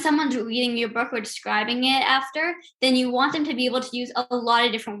want, when someone's reading your book or describing it after, then you want them to be able to use a lot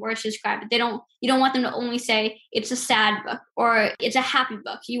of different words to describe it. You don't want them to only say it's a sad book or it's a happy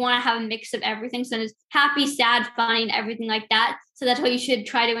book. You want to have a mix of everything. So it's happy, sad, funny, and everything like that. So that's why you should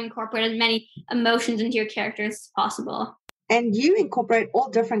try to incorporate as many emotions into your characters as possible. And you incorporate all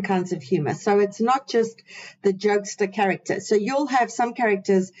different kinds of humor. So it's not just the jokester character. So you'll have some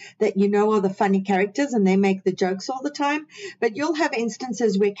characters that you know are the funny characters and they make the jokes all the time. But you'll have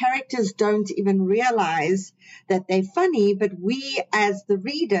instances where characters don't even realize that they're funny, but we as the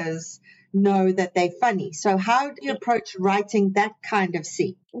readers know that they're funny. So how do you approach writing that kind of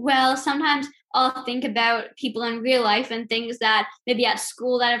scene? Well, sometimes I'll think about people in real life and things that maybe at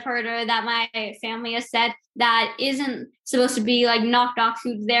school that I've heard or that my family has said that isn't supposed to be like knock knock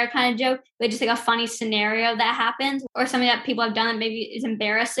who's there kind of joke, but just like a funny scenario that happens, or something that people have done that maybe is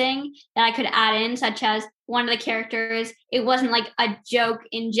embarrassing that I could add in, such as one of the characters, it wasn't like a joke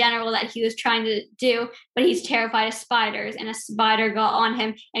in general that he was trying to do, but he's terrified of spiders and a spider got on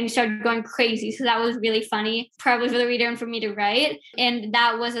him and he started going crazy. So that was really funny, probably for the reader and for me to write. And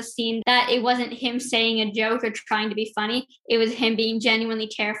that was a scene that it wasn't him saying a joke or trying to be funny. It was him being genuinely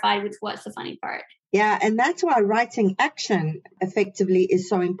terrified, which was the funny part. Yeah, and that's why writing action effectively is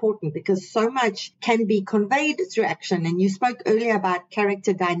so important, because so much can be conveyed through action. And you spoke earlier about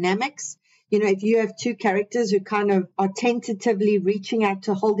character dynamics. You know, if you have two characters who kind of are tentatively reaching out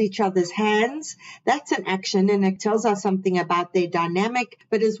to hold each other's hands, that's an action and it tells us something about their dynamic.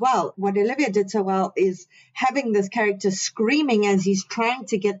 But as well, what Olivia did so well is having this character screaming as he's trying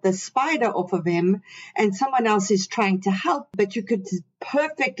to get the spider off of him and someone else is trying to help, but you could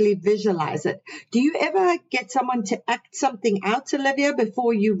perfectly visualize it. Do you ever get someone to act something out, Olivia,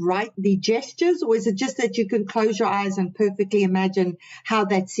 before you write the gestures? Or is it just that you can close your eyes and perfectly imagine how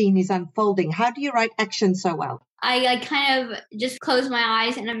that scene is unfolding? How do you write action so well? I kind of just close my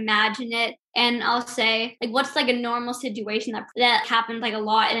eyes and imagine it. And I'll say, like, what's like a normal situation that happens like a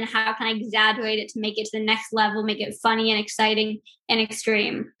lot? And then how can I exaggerate it to make it to the next level, make it funny and exciting and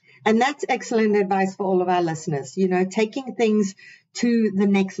extreme? And that's excellent advice for all of our listeners. You know, taking things to the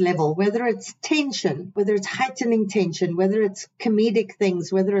next level, whether it's tension, whether it's heightening tension, whether it's comedic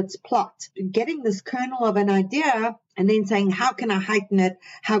things, whether it's plot, getting this kernel of an idea and then saying, how can I heighten it?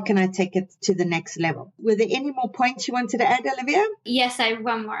 How can I take it to the next level? Were there any more points you wanted to add, Olivia? Yes, I have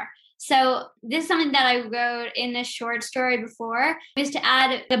one more. So this is something that I wrote in a short story before, is to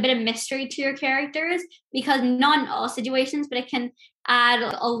add a bit of mystery to your characters, because not in all situations, but it can add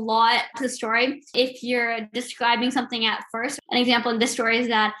a lot to the story if you're describing something at first. An example in this story is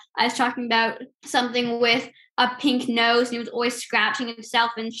that I was talking about something with a pink nose, and it was always scratching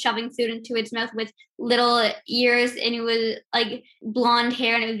itself and shoving food into its mouth with little ears, and it was like blonde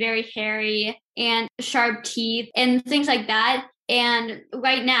hair, and it was very hairy, and sharp teeth and things like that. And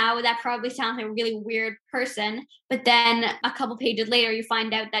right now, that probably sounds like a really weird person, but then a couple pages later, you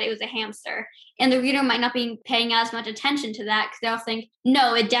find out that it was a hamster. And the reader might not be paying as much attention to that, because they'll think,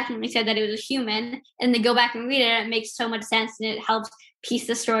 no, it definitely said that it was a human. And they go back and read it, and it makes so much sense, and it helps piece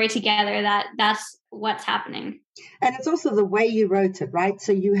the story together that that's what's happening. And it's also the way you wrote it, right?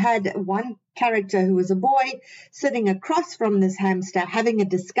 So you had one character who was a boy sitting across from this hamster having a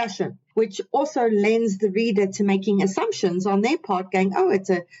discussion, which also lends the reader to making assumptions on their part, going, oh, it's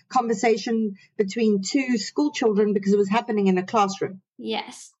a conversation between two school children because it was happening in a classroom.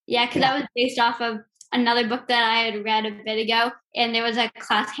 Yes. Yeah, because that was based off of another book that I had read a bit ago, and there was a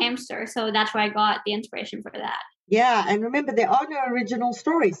class hamster. So that's where I got the inspiration for that. Yeah, and remember, there are no original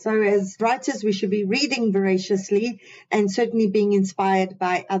stories. So as writers, we should be reading voraciously and certainly being inspired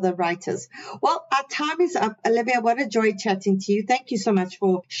by other writers. Well, our time is up. Olivia, what a joy chatting to you. Thank you so much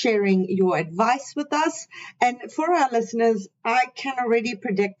for sharing your advice with us. And for our listeners, I can already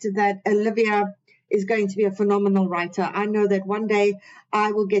predict that Olivia is going to be a phenomenal writer. I know that one day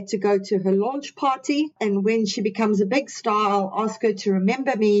I will get to go to her launch party, and when she becomes a big star, I'll ask her to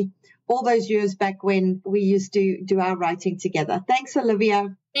remember me all those years back when we used to do our writing together. Thanks,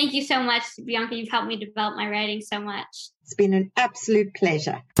 Olivia. Thank you so much, Bianca. You've helped me develop my writing so much. It's been an absolute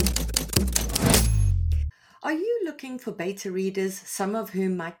pleasure. Are you looking for beta readers, some of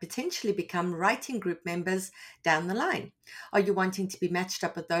whom might potentially become writing group members down the line? Are you wanting to be matched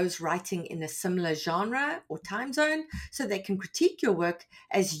up with those writing in a similar genre or time zone so they can critique your work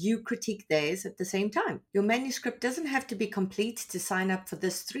as you critique theirs at the same time? Your manuscript doesn't have to be complete to sign up for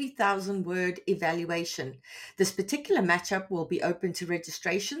this 3,000-word evaluation. This particular matchup will be open to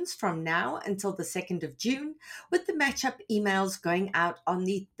registrations from now until the 2nd of June, with the matchup emails going out on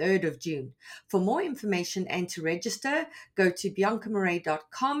the 3rd of June. For more information and to register, go to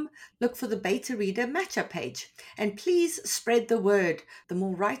biancamarais.com, look for the beta reader matchup page, and please spread the word. The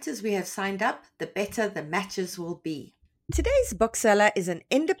more writers we have signed up, the better the matches will be. Today's bookseller is an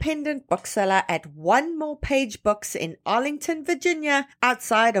independent bookseller at One More Page Books in Arlington, Virginia,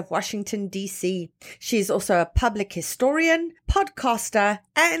 outside of Washington, D.C. She is also a public historian, podcaster,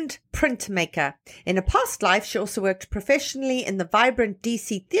 and printmaker. In a past life, she also worked professionally in the vibrant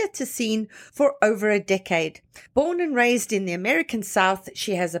DC theater scene for over a decade. Born and raised in the American South,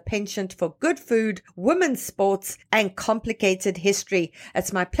 she has a penchant for good food, women's sports, and complicated history.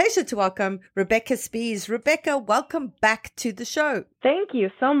 It's my pleasure to welcome Rebecca Spees. Rebecca, welcome back to the show. Thank you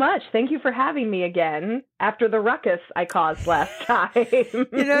so much. Thank you for having me again after the ruckus I caused last time.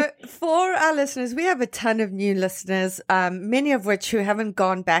 For our listeners, we have a ton of new listeners, many of which who haven't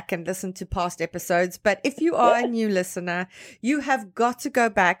gone back and listened to past episodes. But if you are a new listener, you have got to go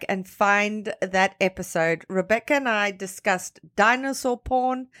back and find that episode. Rebecca and I discussed dinosaur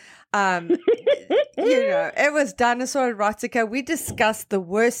porn. It was dinosaur erotica. We discussed the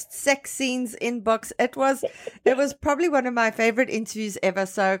worst sex scenes in books. It was probably one of my favorite interviews ever.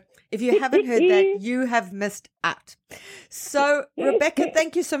 So if you haven't heard that, you have missed out. So Rebecca,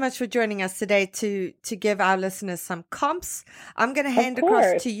 thank you so much for joining us today to give our listeners some comps. I'm going to hand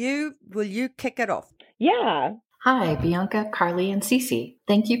across to you. Will you kick it off? Yeah. Hi, Bianca, Carly, and Cece.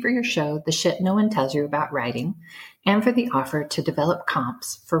 Thank you for your show, The Shit No One Tells You About Writing, and for the offer to develop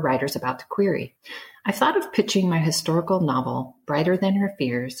comps for writers about to query. I thought of pitching my historical novel, Brighter Than Her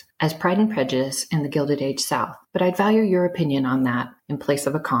Fears, as Pride and Prejudice in the Gilded Age South, but I'd value your opinion on that in place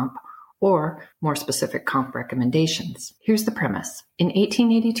of a comp, or more specific comp recommendations. Here's the premise. In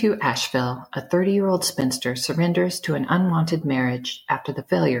 1882 Asheville, a 30-year-old spinster surrenders to an unwanted marriage after the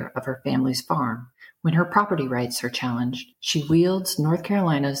failure of her family's farm. When her property rights are challenged, she wields North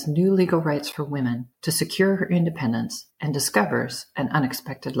Carolina's new legal rights for women to secure her independence and discovers an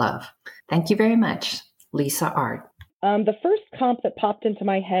unexpected love. Thank you very much, Lisa Art. The first comp that popped into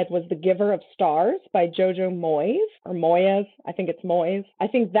my head was The Giver of Stars by Jojo Moyes, or Moyes. I think it's Moyes. I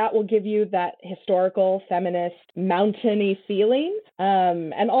think that will give you that historical, feminist, mountainy feeling.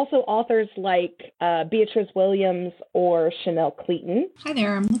 And also authors like Beatrice Williams or Chanel Cleaton. Hi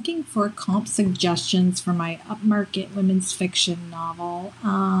there. I'm looking for comp suggestions for my upmarket women's fiction novel.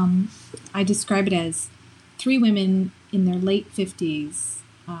 I describe it as three women in their late 50s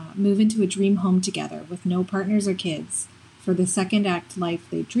move into a dream home together with no partners or kids for the second act life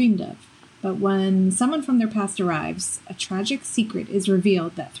they dreamed of. But when someone from their past arrives, a tragic secret is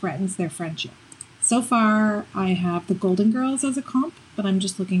revealed that threatens their friendship. So far, I have The Golden Girls as a comp, but I'm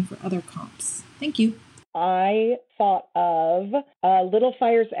just looking for other comps. Thank you. I thought of Little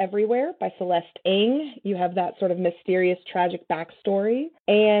Fires Everywhere by Celeste Ng. You have that sort of mysterious, tragic backstory.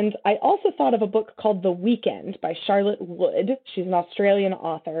 And I also thought of a book called The Weekend by Charlotte Wood. She's an Australian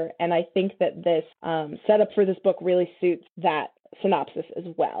author, and I think that this setup for this book really suits that synopsis as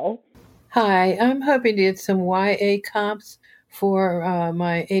well. Hi, I'm hoping to get some YA comps for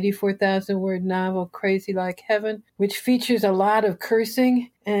my 84,000 word novel, Crazy Like Heaven, which features a lot of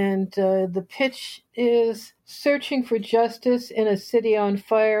cursing. And the pitch is: searching for justice in a city on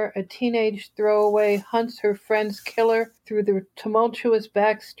fire, a teenage throwaway hunts her friend's killer through the tumultuous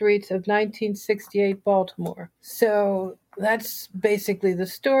back streets of 1968 Baltimore. So that's basically the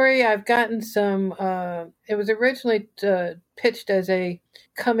story. I've gotten some, it was originally pitched as a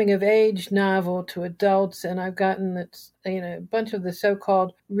coming-of-age novel to adults, and I've gotten a bunch of the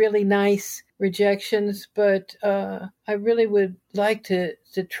so-called really nice rejections, but I really would like to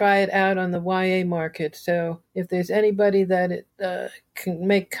try it out on the YA market. So if there's anybody that can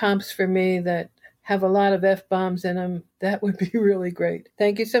make comps for me that have a lot of F-bombs in them, that would be really great.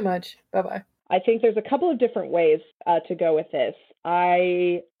 Thank you so much. Bye-bye. I think there's a couple of different ways to go with this.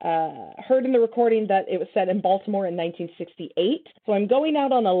 I heard in the recording that it was set in Baltimore in 1968. So I'm going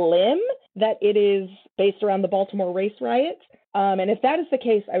out on a limb that it is based around the Baltimore race riots. And if that is the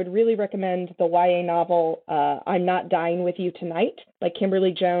case, I would really recommend the YA novel I'm Not Dying With You Tonight by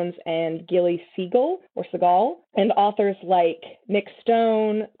Kimberly Jones and Gilly Segal, and authors like Nick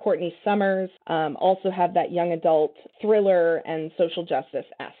Stone, Courtney Summers also have that young adult thriller and social justice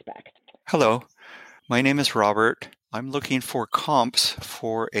aspect. Hello, my name is Robert. I'm looking for comps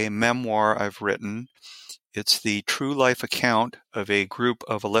for a memoir I've written. It's the true life account of a group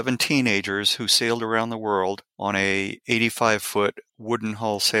of 11 teenagers who sailed around the world on a 85-foot wooden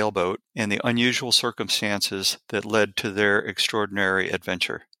hull sailboat and the unusual circumstances that led to their extraordinary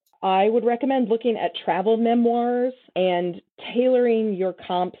adventure. I would recommend looking at travel memoirs and tailoring your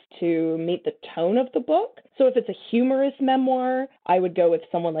comps to meet the tone of the book. So if it's a humorous memoir, I would go with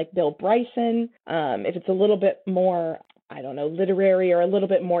someone like Bill Bryson. If it's a little bit more, literary or a little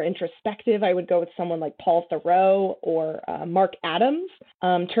bit more introspective, I would go with someone like Paul Theroux or Mark Adams.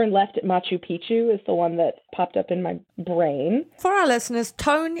 Turn Left at Machu Picchu is the one that popped up in my brain. For our listeners,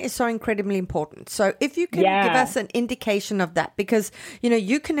 tone is so incredibly important. So if you can give us an indication of that, because,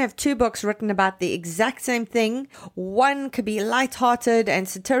 you can have two books written about the exact same thing. One could be lighthearted and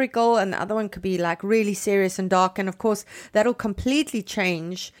satirical, and the other one could be like really serious and dark. And of course, that'll completely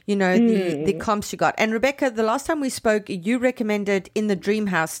change, the comps you got. And Rebecca, the last time we spoke, you recommended In the Dream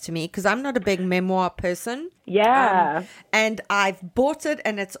House to me because I'm not a big memoir person. Yeah. And I've bought it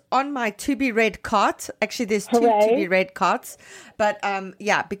and it's on my to be read cart. Actually, there's two Hooray. to be read carts. But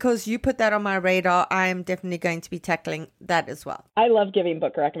because you put that on my radar, I am definitely going to be tackling that as well. I love giving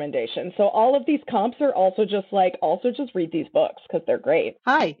book recommendations. So all of these comps are also just read these books because they're great.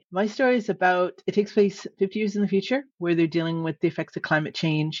 Hi, my story is it takes place 50 years in the future where they're dealing with the effects of climate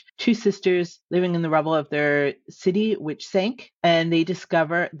change. Two sisters living in the rubble of their city, which sank, and they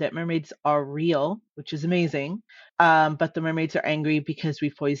discover that mermaids are real, which is amazing. But the mermaids are angry because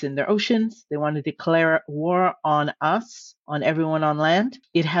we poisoned their oceans. They want to declare war on us, on everyone on land.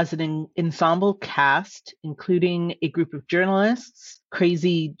 It has an ensemble cast, including a group of journalists,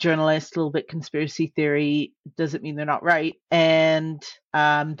 crazy journalists, a little bit conspiracy theory, doesn't mean they're not right. And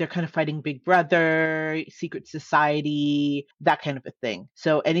they're kind of fighting Big Brother, secret society, that kind of a thing.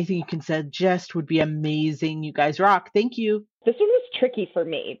 So anything you can suggest would be amazing. You guys rock. Thank you. This one was tricky for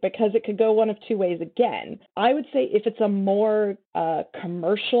me because it could go one of two ways again. I would say if it's a more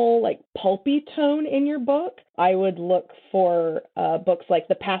commercial, pulpy tone in your book, I would look for books like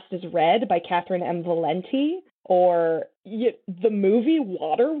The Past is Red by Catherine M. Valenti or the movie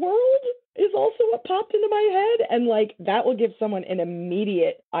Waterworld is also what popped into my head. And like, that will give someone an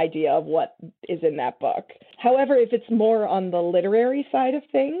immediate idea of what is in that book. However, if it's more on the literary side of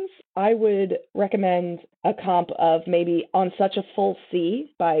things, I would recommend a comp of maybe On Such a Full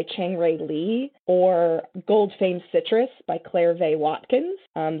Sea by Chang-Rae Lee or Gold Famed Citrus by Claire Vaye Watkins.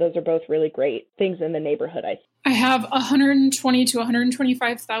 Those are both really great things in the neighborhood, I have a 120 to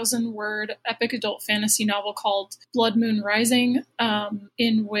 125,000 word epic adult fantasy novel called Blood Moon Rising,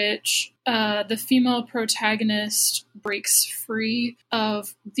 in which the female protagonist breaks free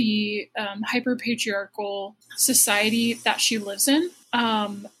of the hyper-patriarchal society that she lives in,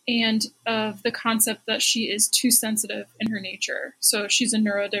 and of the concept that she is too sensitive in her nature. So she's a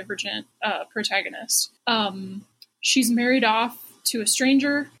neurodivergent protagonist. She's married off to a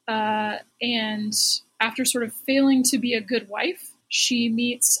stranger, and after sort of failing to be a good wife, she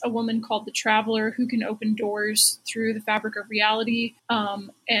meets a woman called the Traveler who can open doors through the fabric of reality,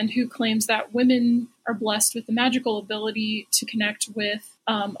 and who claims that women are blessed with the magical ability to connect with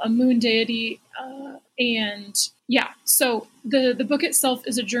a moon deity. And yeah, so the book itself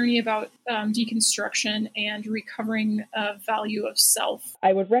is a journey about deconstruction and recovering a value of self.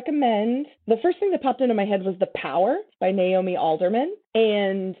 I would recommend, the first thing that popped into my head was The Power by Naomi Alderman.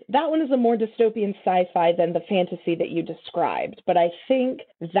 And that one is a more dystopian sci-fi than the fantasy that you described. But I think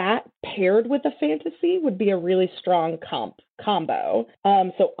that paired with a fantasy would be a really strong combo.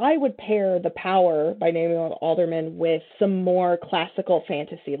 So I would pair The Power by Naomi Alderman with some more classical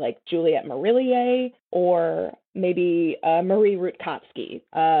fantasy like Juliette Marillier or maybe Marie Rutkotsky.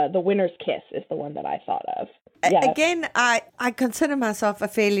 The Winner's Kiss is the one that I thought of. Yes. Again, I consider myself a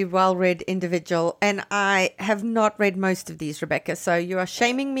fairly well-read individual, and I have not read most of these, Rebecca. So you are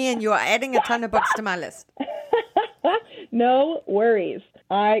shaming me, and you are adding a ton of books to my list. No worries.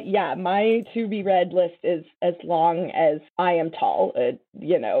 My to-be-read list is as long as I am tall, and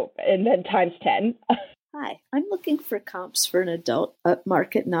then times 10. Hi, I'm looking for comps for an adult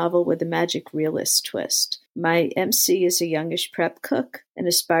upmarket novel with a magic realist twist. My MC is a youngish prep cook, an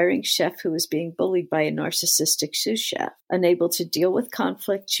aspiring chef who is being bullied by a narcissistic sous chef. Unable to deal with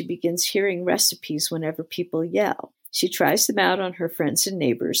conflict, she begins hearing recipes whenever people yell. She tries them out on her friends and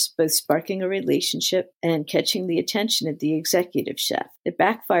neighbors, both sparking a relationship and catching the attention of the executive chef. It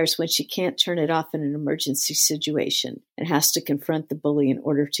backfires when she can't turn it off in an emergency situation and has to confront the bully in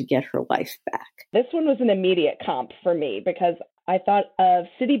order to get her life back. This one was an immediate comp for me because I thought of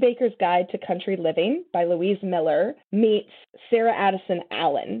City Baker's Guide to Country Living by Louise Miller meets Sarah Addison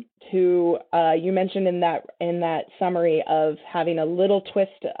Allen, who you mentioned in that summary of having a little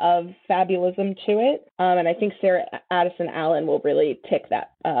twist of fabulism to it. And I think Sarah Addison Allen will really tick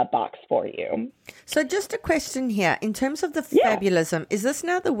that box for you. So just a question here. In terms of the fabulism, is this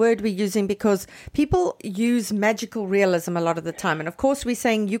now the word we're using? Because people use magical realism a lot of the time. And of course, we're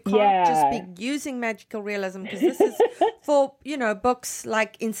saying you can't just be using magical realism because this is for, books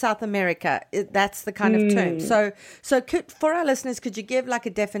like in South America. That's the kind of term. So for our listeners, could you give like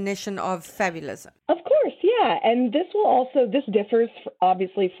a definition of fabulism? Of course, yeah. And this differs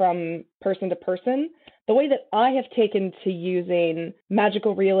obviously from person to person. The way that I have taken to using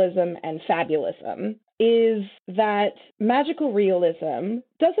magical realism and fabulism is that magical realism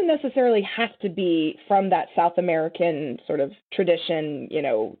doesn't necessarily have to be from that South American sort of tradition,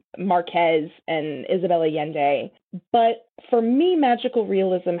 Marquez and Isabel Allende. But for me, magical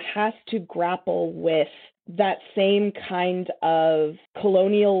realism has to grapple with that same kind of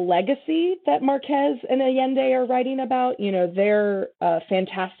colonial legacy that Marquez and Allende are writing about. Their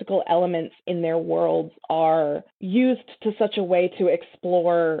fantastical elements in their worlds are used to such a way to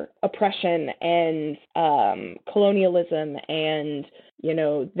explore oppression and colonialism and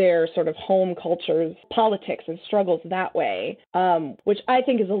their sort of home culture's politics and struggles that way, which I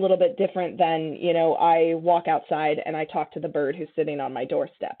think is a little bit different than, I walk outside and I talk to the bird who's sitting on my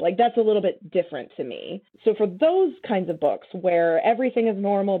doorstep. Like, that's a little bit different to me. So for those kinds of books where everything is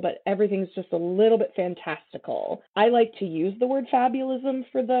normal, but everything's just a little bit fantastical, I like to use the word fabulism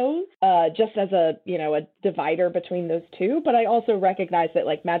for those, just as a divider between those two. But I also recognize that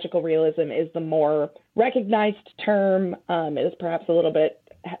like magical realism is the more recognized term. It is perhaps a little bit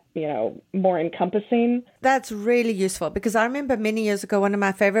more encompassing. That's really useful because I remember many years ago, one of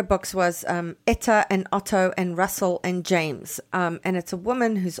my favorite books was Etta and Otto and Russell and James. And it's a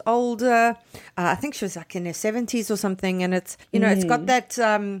woman who's older. I think she was like in her 70s or something. And it's, it's got that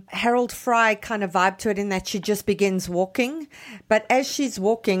Harold Fry kind of vibe to it in that she just begins walking. But as she's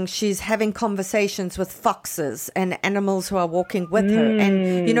walking, she's having conversations with foxes and animals who are walking with her.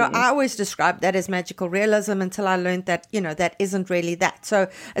 And, I always described that as magical realism until I learned that, that isn't really that. So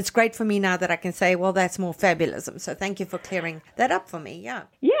it's great for me now that I can say, well, that's more fabulism. So thank you for clearing that up for me. Yeah.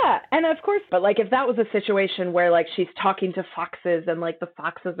 Yeah, and of course, but like if that was a situation where like she's talking to foxes and like the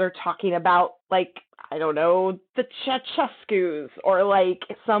foxes are talking about like, I don't know, the Ceausescus or like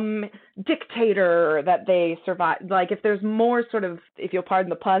some dictator that they survived. Like if there's more sort of, if you'll pardon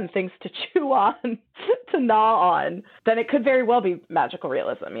the pun, things to chew on, to gnaw on, then it could very well be magical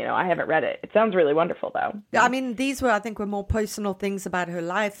realism. You know, I haven't read it. It sounds really wonderful though. I mean, these were, I think, were more personal things about her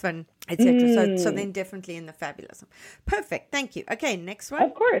life and etc. So then definitely in the fabulism. Perfect. Thank you. Okay, next one.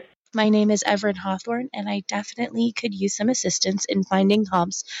 Of course. My name is Everett Hawthorne, and I definitely could use some assistance in finding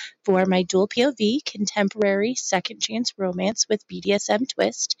comps for my dual POV, contemporary second chance romance with BDSM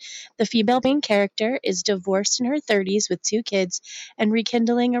twist. The female main character is divorced in her 30s with 2 kids and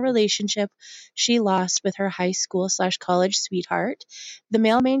rekindling a relationship she lost with her high school/college sweetheart. The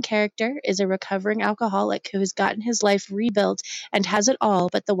male main character is a recovering alcoholic who has gotten his life rebuilt and has it all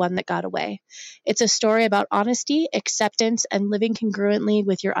but the one that got away. It's a story about honesty, acceptance, and living congruently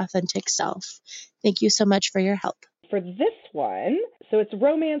with your authentic self. Thank you so much for your help. For this one, so it's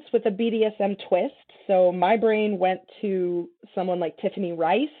romance with a BDSM twist. So my brain went to someone like Tiffany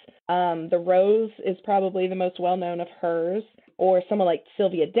Rice. The Rose is probably the most well-known of hers, or someone like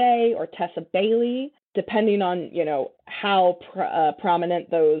Sylvia Day or Tessa Bailey, depending on, you know, how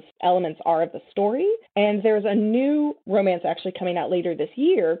prominent those elements are of the story. And there's a new romance actually coming out later this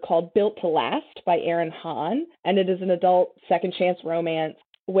year called Built to Last by Erin Hahn, and it is an adult second chance romance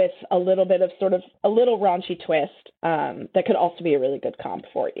with a little bit of sort of a little raunchy twist that could also be a really good comp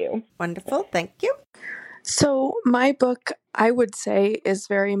for you. Wonderful. Thank you. So my book, I would say, is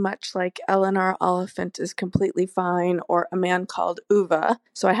very much like Eleanor Oliphant is Completely Fine or A Man Called Uva.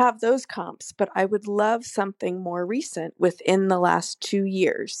 So I have those comps, but I would love something more recent within the last 2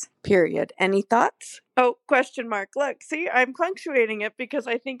 years, period. Any thoughts? Oh, question mark. Look, see, I'm punctuating it because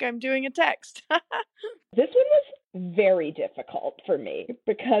I think I'm doing a text. This one was very difficult for me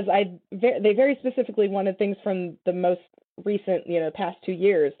because they very specifically wanted things from the most recent, past 2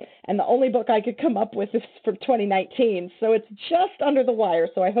 years. And the only book I could come up with is from 2019. So it's just under the wire.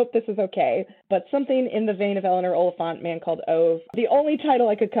 So I hope this is okay. But something in the vein of Eleanor Oliphant, Man Called Ove. The only title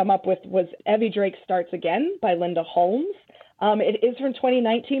I could come up with was Evie Drake Starts Again by Linda Holmes. It is from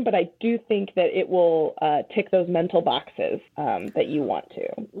 2019, but I do think that it will tick those mental boxes that you want to.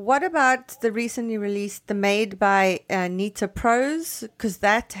 What about the recently released The Maid by Nita Prose? Because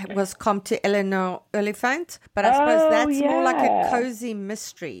that was comped to Eleanor Oliphant, but I suppose that's more like a cozy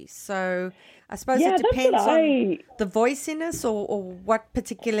mystery. So I suppose it depends on the voiciness or what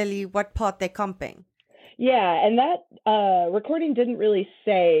part they're comping. Yeah, and that recording didn't really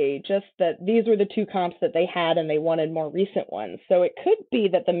say, just that these were the 2 comps that they had and they wanted more recent ones. So it could be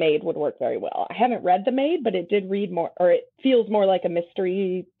that The Maid would work very well. I haven't read The Maid, but it did read more, or it feels more like a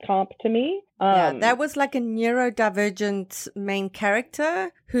mystery comp to me. Yeah, that was like a neurodivergent main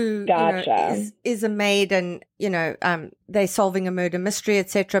character who is a maid and, they're solving a murder mystery,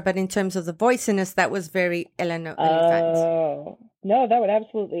 etc. But in terms of the voiciness, that was very Eleanor Oliphant. Oh. No, I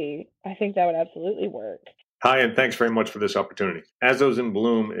think that would absolutely work. Hi, and thanks very much for this opportunity. As Those in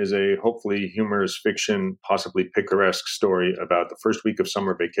Bloom is a hopefully humorous fiction, possibly picaresque story about the first week of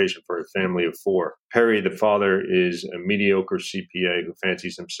summer vacation for a family of 4. Perry, the father, is a mediocre CPA who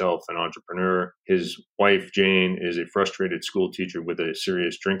fancies himself an entrepreneur. His wife, Jane, is a frustrated school teacher with a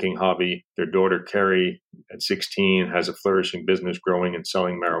serious drinking hobby. Their daughter, Carrie, at 16, has a flourishing business growing and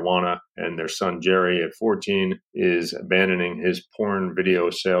selling marijuana. And their son, Jerry, at 14, is abandoning his porn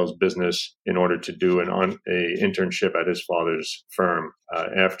video sales business in order to do an internship at his father's firm.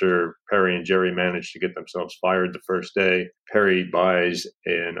 After Perry and Jerry managed to get themselves fired the first day, Perry buys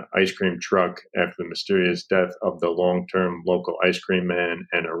an ice cream truck after the mysterious death of the long-term local ice cream man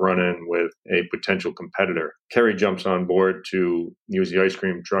and a run-in with a potential competitor. Carrie jumps on board to use the ice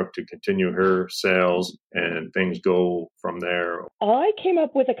cream truck to continue her sales, and things go from there. I came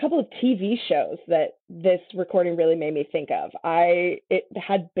up with a couple of TV shows that this recording really made me think of. It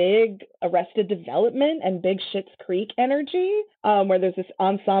had big Arrested Development and big Schitt's Creek energy, where there's this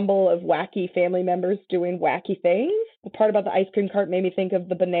ensemble of wacky family members doing wacky things. The part about the ice cream cart made me think of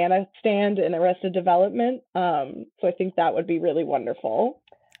the banana stand in Arrested Development. So I think that would be really wonderful.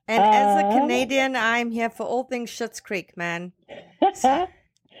 And as a Canadian, I'm here for all things Schitt's Creek, man.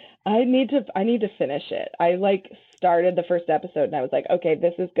 I need to finish it. I started the first episode and I was like, okay,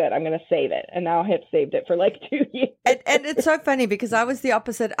 this is good. I'm going to save it. And now I have saved it for like 2 years. And it's so funny because I was the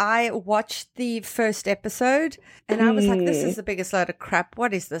opposite. I watched the first episode and I was like, this is the biggest load of crap.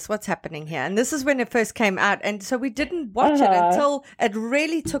 What is this? What's happening here? And this is when it first came out. And so we didn't watch it until it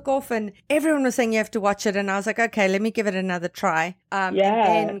really took off and everyone was saying you have to watch it. And I was like, okay, let me give it another try. And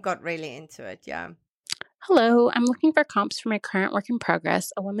then got really into it. Yeah. Hello, I'm looking for comps for my current work in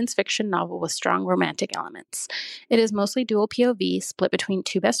progress, a women's fiction novel with strong romantic elements. It is mostly dual POV, split between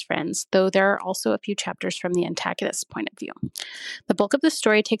two best friends, though there are also a few chapters from the antagonist's point of view. The bulk of the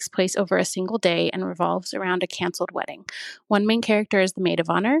story takes place over a single day and revolves around a canceled wedding. One main character is the maid of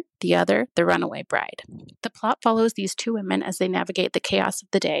honor, the other, the runaway bride. The plot follows these two women as they navigate the chaos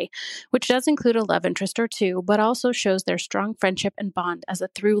of the day, which does include a love interest or two, but also shows their strong friendship and bond as a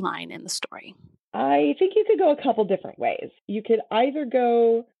through line in the story. I think you could go a couple different ways. You could either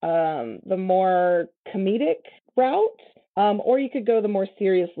go the more comedic route, or you could go the more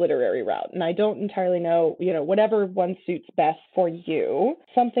serious literary route. And I don't entirely know, whatever one suits best for you.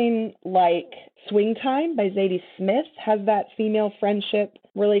 Something like Swing Time by Zadie Smith has that female friendship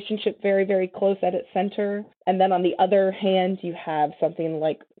relationship very, very close at its center. And then on the other hand, you have something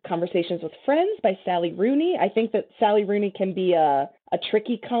like Conversations with Friends by Sally Rooney. I think that Sally Rooney can be a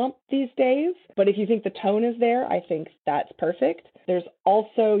tricky comp these days, but if you think the tone is there, I think that's perfect. There's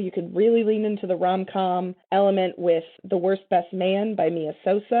also, you could really lean into the rom-com element with The Worst Best Man by Mia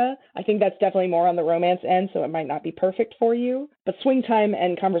Sosa. I think that's definitely more on the romance end, so it might not be perfect for you. But Swing Time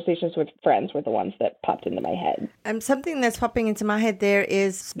and Conversations with Friends were the ones that popped into my head. Something that's popping into my head there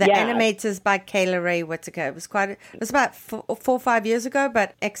is The Animators by Kayla Ray Whitaker. It was about 4 or 5 years ago,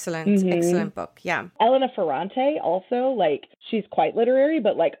 but excellent book. Yeah. Elena Ferrante also, she's quite literary,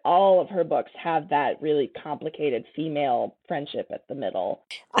 but all of her books have that really complicated female friendship at the middle.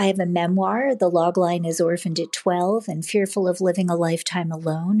 I have a memoir. The logline is Orphaned at 12 and fearful of living a lifetime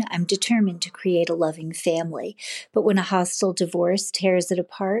alone. I'm determined to create a loving family. But when a hostile divorce tears it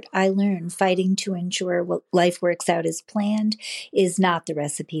apart, I learn fighting to ensure what life works out as planned is not the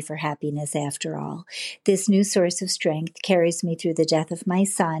recipe for happiness after all. This new source of strength carries me through the death of my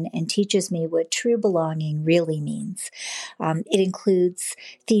son and teaches me what true belonging really means. It includes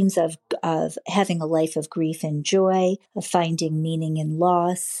themes of having a life of grief and joy, of finding meaning in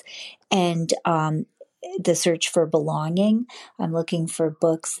loss, and the search for belonging. I'm looking for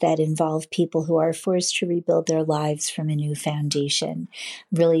books that involve people who are forced to rebuild their lives from a new foundation.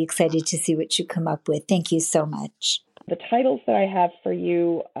 I'm really excited to see what you come up with. Thank you so much. The titles that I have for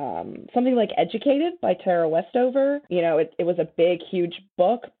you, something like Educated by Tara Westover. It was a big, huge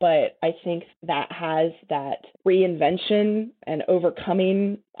book, but I think that has that reinvention and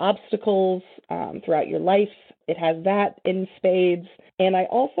overcoming obstacles throughout your life. It has that in spades. And I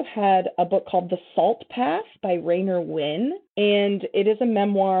also had a book called The Salt Path by Rainer Wynn. And it is a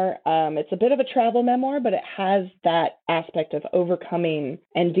memoir. It's a bit of a travel memoir, but it has that aspect of overcoming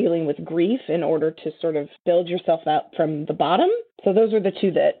and dealing with grief in order to sort of build yourself up from the bottom. So those are the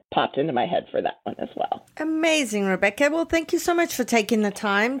two that popped into my head for that one as well. Amazing, Rebecca. Well, thank you so much for taking the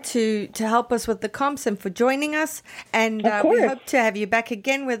time to help us with the comps and for joining us. And we hope to have you back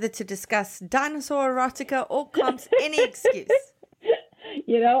again, whether to discuss dinosaur erotica or comps, any excuse.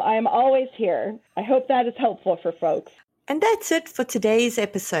 I'm always here. I hope that is helpful for folks. And that's it for today's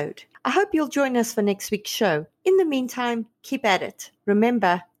episode. I hope you'll join us for next week's show. In the meantime, keep at it.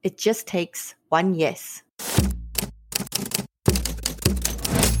 Remember, it just takes one yes.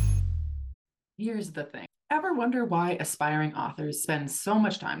 Here's the thing. Ever wonder why aspiring authors spend so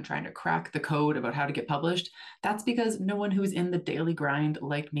much time trying to crack the code about how to get published? That's because no one who's in the daily grind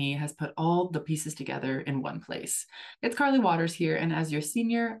like me has put all the pieces together in one place. It's Carly Waters here, and as your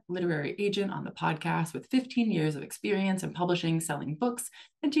senior literary agent on the podcast with 15 years of experience in publishing, selling books,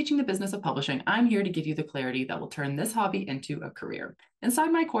 and teaching the business of publishing, I'm here to give you the clarity that will turn this hobby into a career.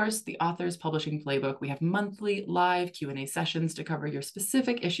 Inside my course, The Author's Publishing Playbook, we have monthly live Q&A sessions to cover your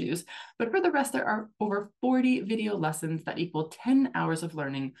specific issues, but for the rest, there are over 40 video lessons that equal 10 hours of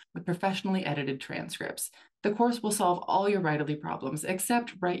learning with professionally edited transcripts. The course will solve all your writerly problems,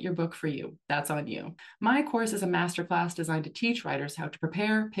 except write your book for you. That's on you. My course is a masterclass designed to teach writers how to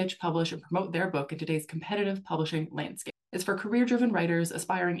prepare, pitch, publish, and promote their book in today's competitive publishing landscape. It's for career-driven writers,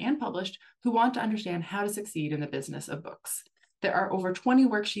 aspiring and published, who want to understand how to succeed in the business of books. There are over 20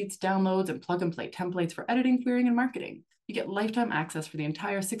 worksheets, downloads, and plug-and-play templates for editing, querying, and marketing. You get lifetime access for the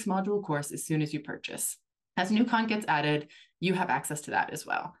entire 6-module course as soon as you purchase. As new content gets added, you have access to that as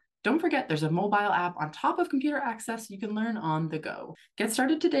well. Don't forget, there's a mobile app on top of computer access you can learn on the go. Get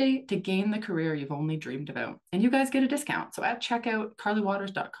started today to gain the career you've only dreamed about. And you guys get a discount. So at checkout,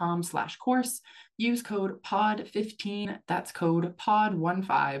 carlywaters.com/course, use code POD15, that's code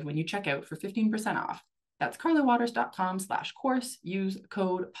POD15 when you check out for 15% off. That's carlywaters.com/course, use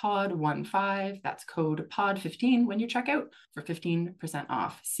code POD15, that's code POD15 when you check out for 15%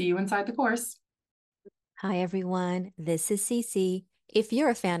 off. See you inside the course. Hi everyone, this is Cece. If you're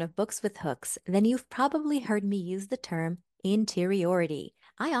a fan of books with hooks, then you've probably heard me use the term interiority.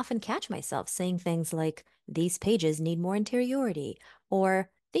 I often catch myself saying things like, these pages need more interiority, or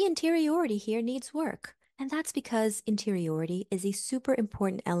the interiority here needs work. And that's because interiority is a super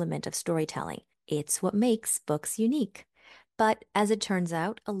important element of storytelling. It's what makes books unique. But as it turns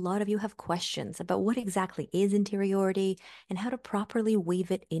out, a lot of you have questions about what exactly is interiority and how to properly weave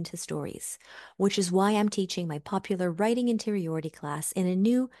it into stories, which is why I'm teaching my popular writing interiority class in a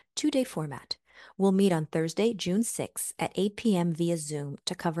new 2-day format. We'll meet on Thursday, June 6th at 8 p.m. via Zoom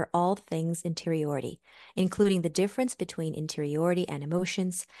to cover all things interiority, including the difference between interiority and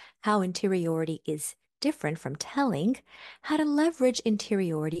emotions, how interiority is different from telling, how to leverage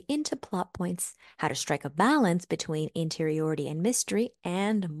interiority into plot points, how to strike a balance between interiority and mystery,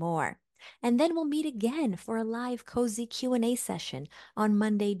 and more. And then we'll meet again for a live cozy Q&A session on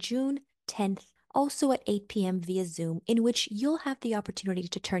Monday, June 10th, also at 8 p.m. via Zoom, in which you'll have the opportunity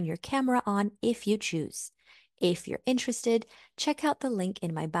to turn your camera on if you choose. If you're interested, check out the link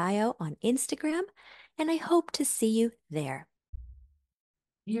in my bio on Instagram, and I hope to see you there.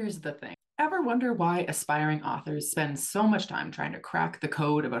 Here's the thing. Ever wonder why aspiring authors spend so much time trying to crack the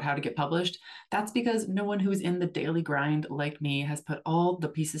code about how to get published? That's because no one who's in the daily grind like me has put all the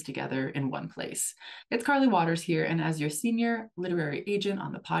pieces together in one place. It's Carly Waters here, and as your senior literary agent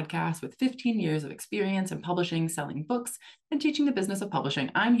on the podcast with 15 years of experience in publishing, selling books, and teaching the business of publishing,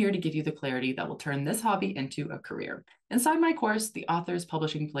 I'm here to give you the clarity that will turn this hobby into a career. Inside my course, The Author's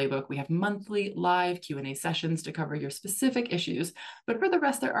Publishing Playbook, we have monthly live Q&A sessions to cover your specific issues, but for the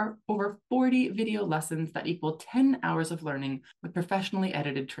rest, there are over 40 video lessons that equal 10 hours of learning with professionally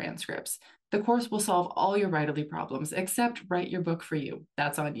edited transcripts. The course will solve all your writerly problems, except write your book for you.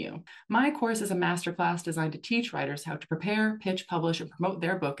 That's on you. My course is a masterclass designed to teach writers how to prepare, pitch, publish, and promote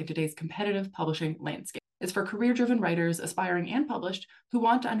their book in today's competitive publishing landscape. It's for career-driven writers, aspiring and published, who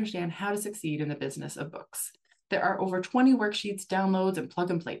want to understand how to succeed in the business of books. There are over 20 worksheets, downloads, and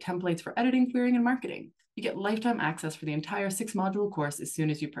plug-and-play templates for editing, querying, and marketing. You get lifetime access for the entire 6-module course as soon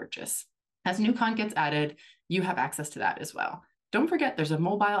as you purchase. As new content gets added, you have access to that as well. Don't forget, there's a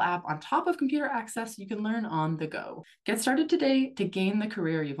mobile app on top of computer access you can learn on the go. Get started today to gain the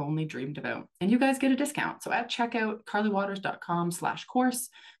career you've only dreamed about. And you guys get a discount. So at checkout, carlywaters.com/course,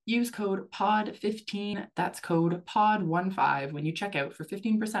 use code POD15, that's code POD15 when you check out for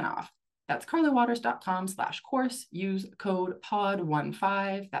 15% off. That's carlywaters.com/course. Use code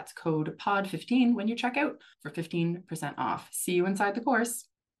POD15, that's code POD15 when you check out for 15% off. See you inside the course.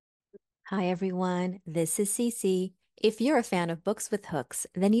 Hi everyone, this is Cece. If you're a fan of books with hooks,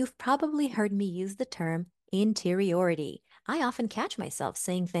 then you've probably heard me use the term interiority. I often catch myself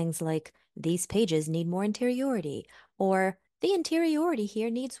saying things like, these pages need more interiority, or the interiority here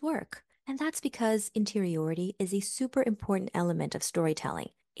needs work. And that's because interiority is a super important element of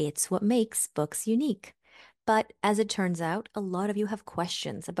storytelling. It's what makes books unique. But as it turns out, a lot of you have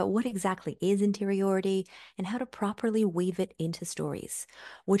questions about what exactly is interiority and how to properly weave it into stories,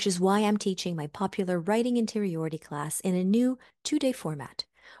 which is why I'm teaching my popular writing interiority class in a new 2-day format.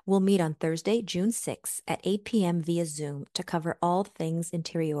 We'll meet on Thursday, June 6th at 8 p.m. via Zoom to cover all things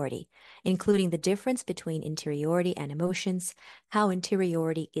interiority, including the difference between interiority and emotions, how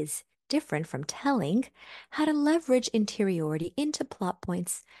interiority is different from telling, how to leverage interiority into plot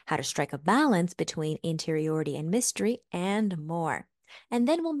points, how to strike a balance between interiority and mystery, and more. And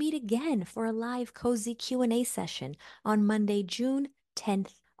then we'll meet again for a live cozy Q&A session on Monday, June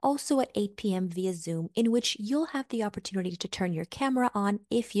 10th, also at 8 p.m. via Zoom, in which you'll have the opportunity to turn your camera on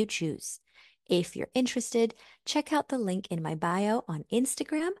if you choose. If you're interested, check out the link in my bio on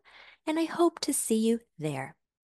Instagram, and I hope to see you there.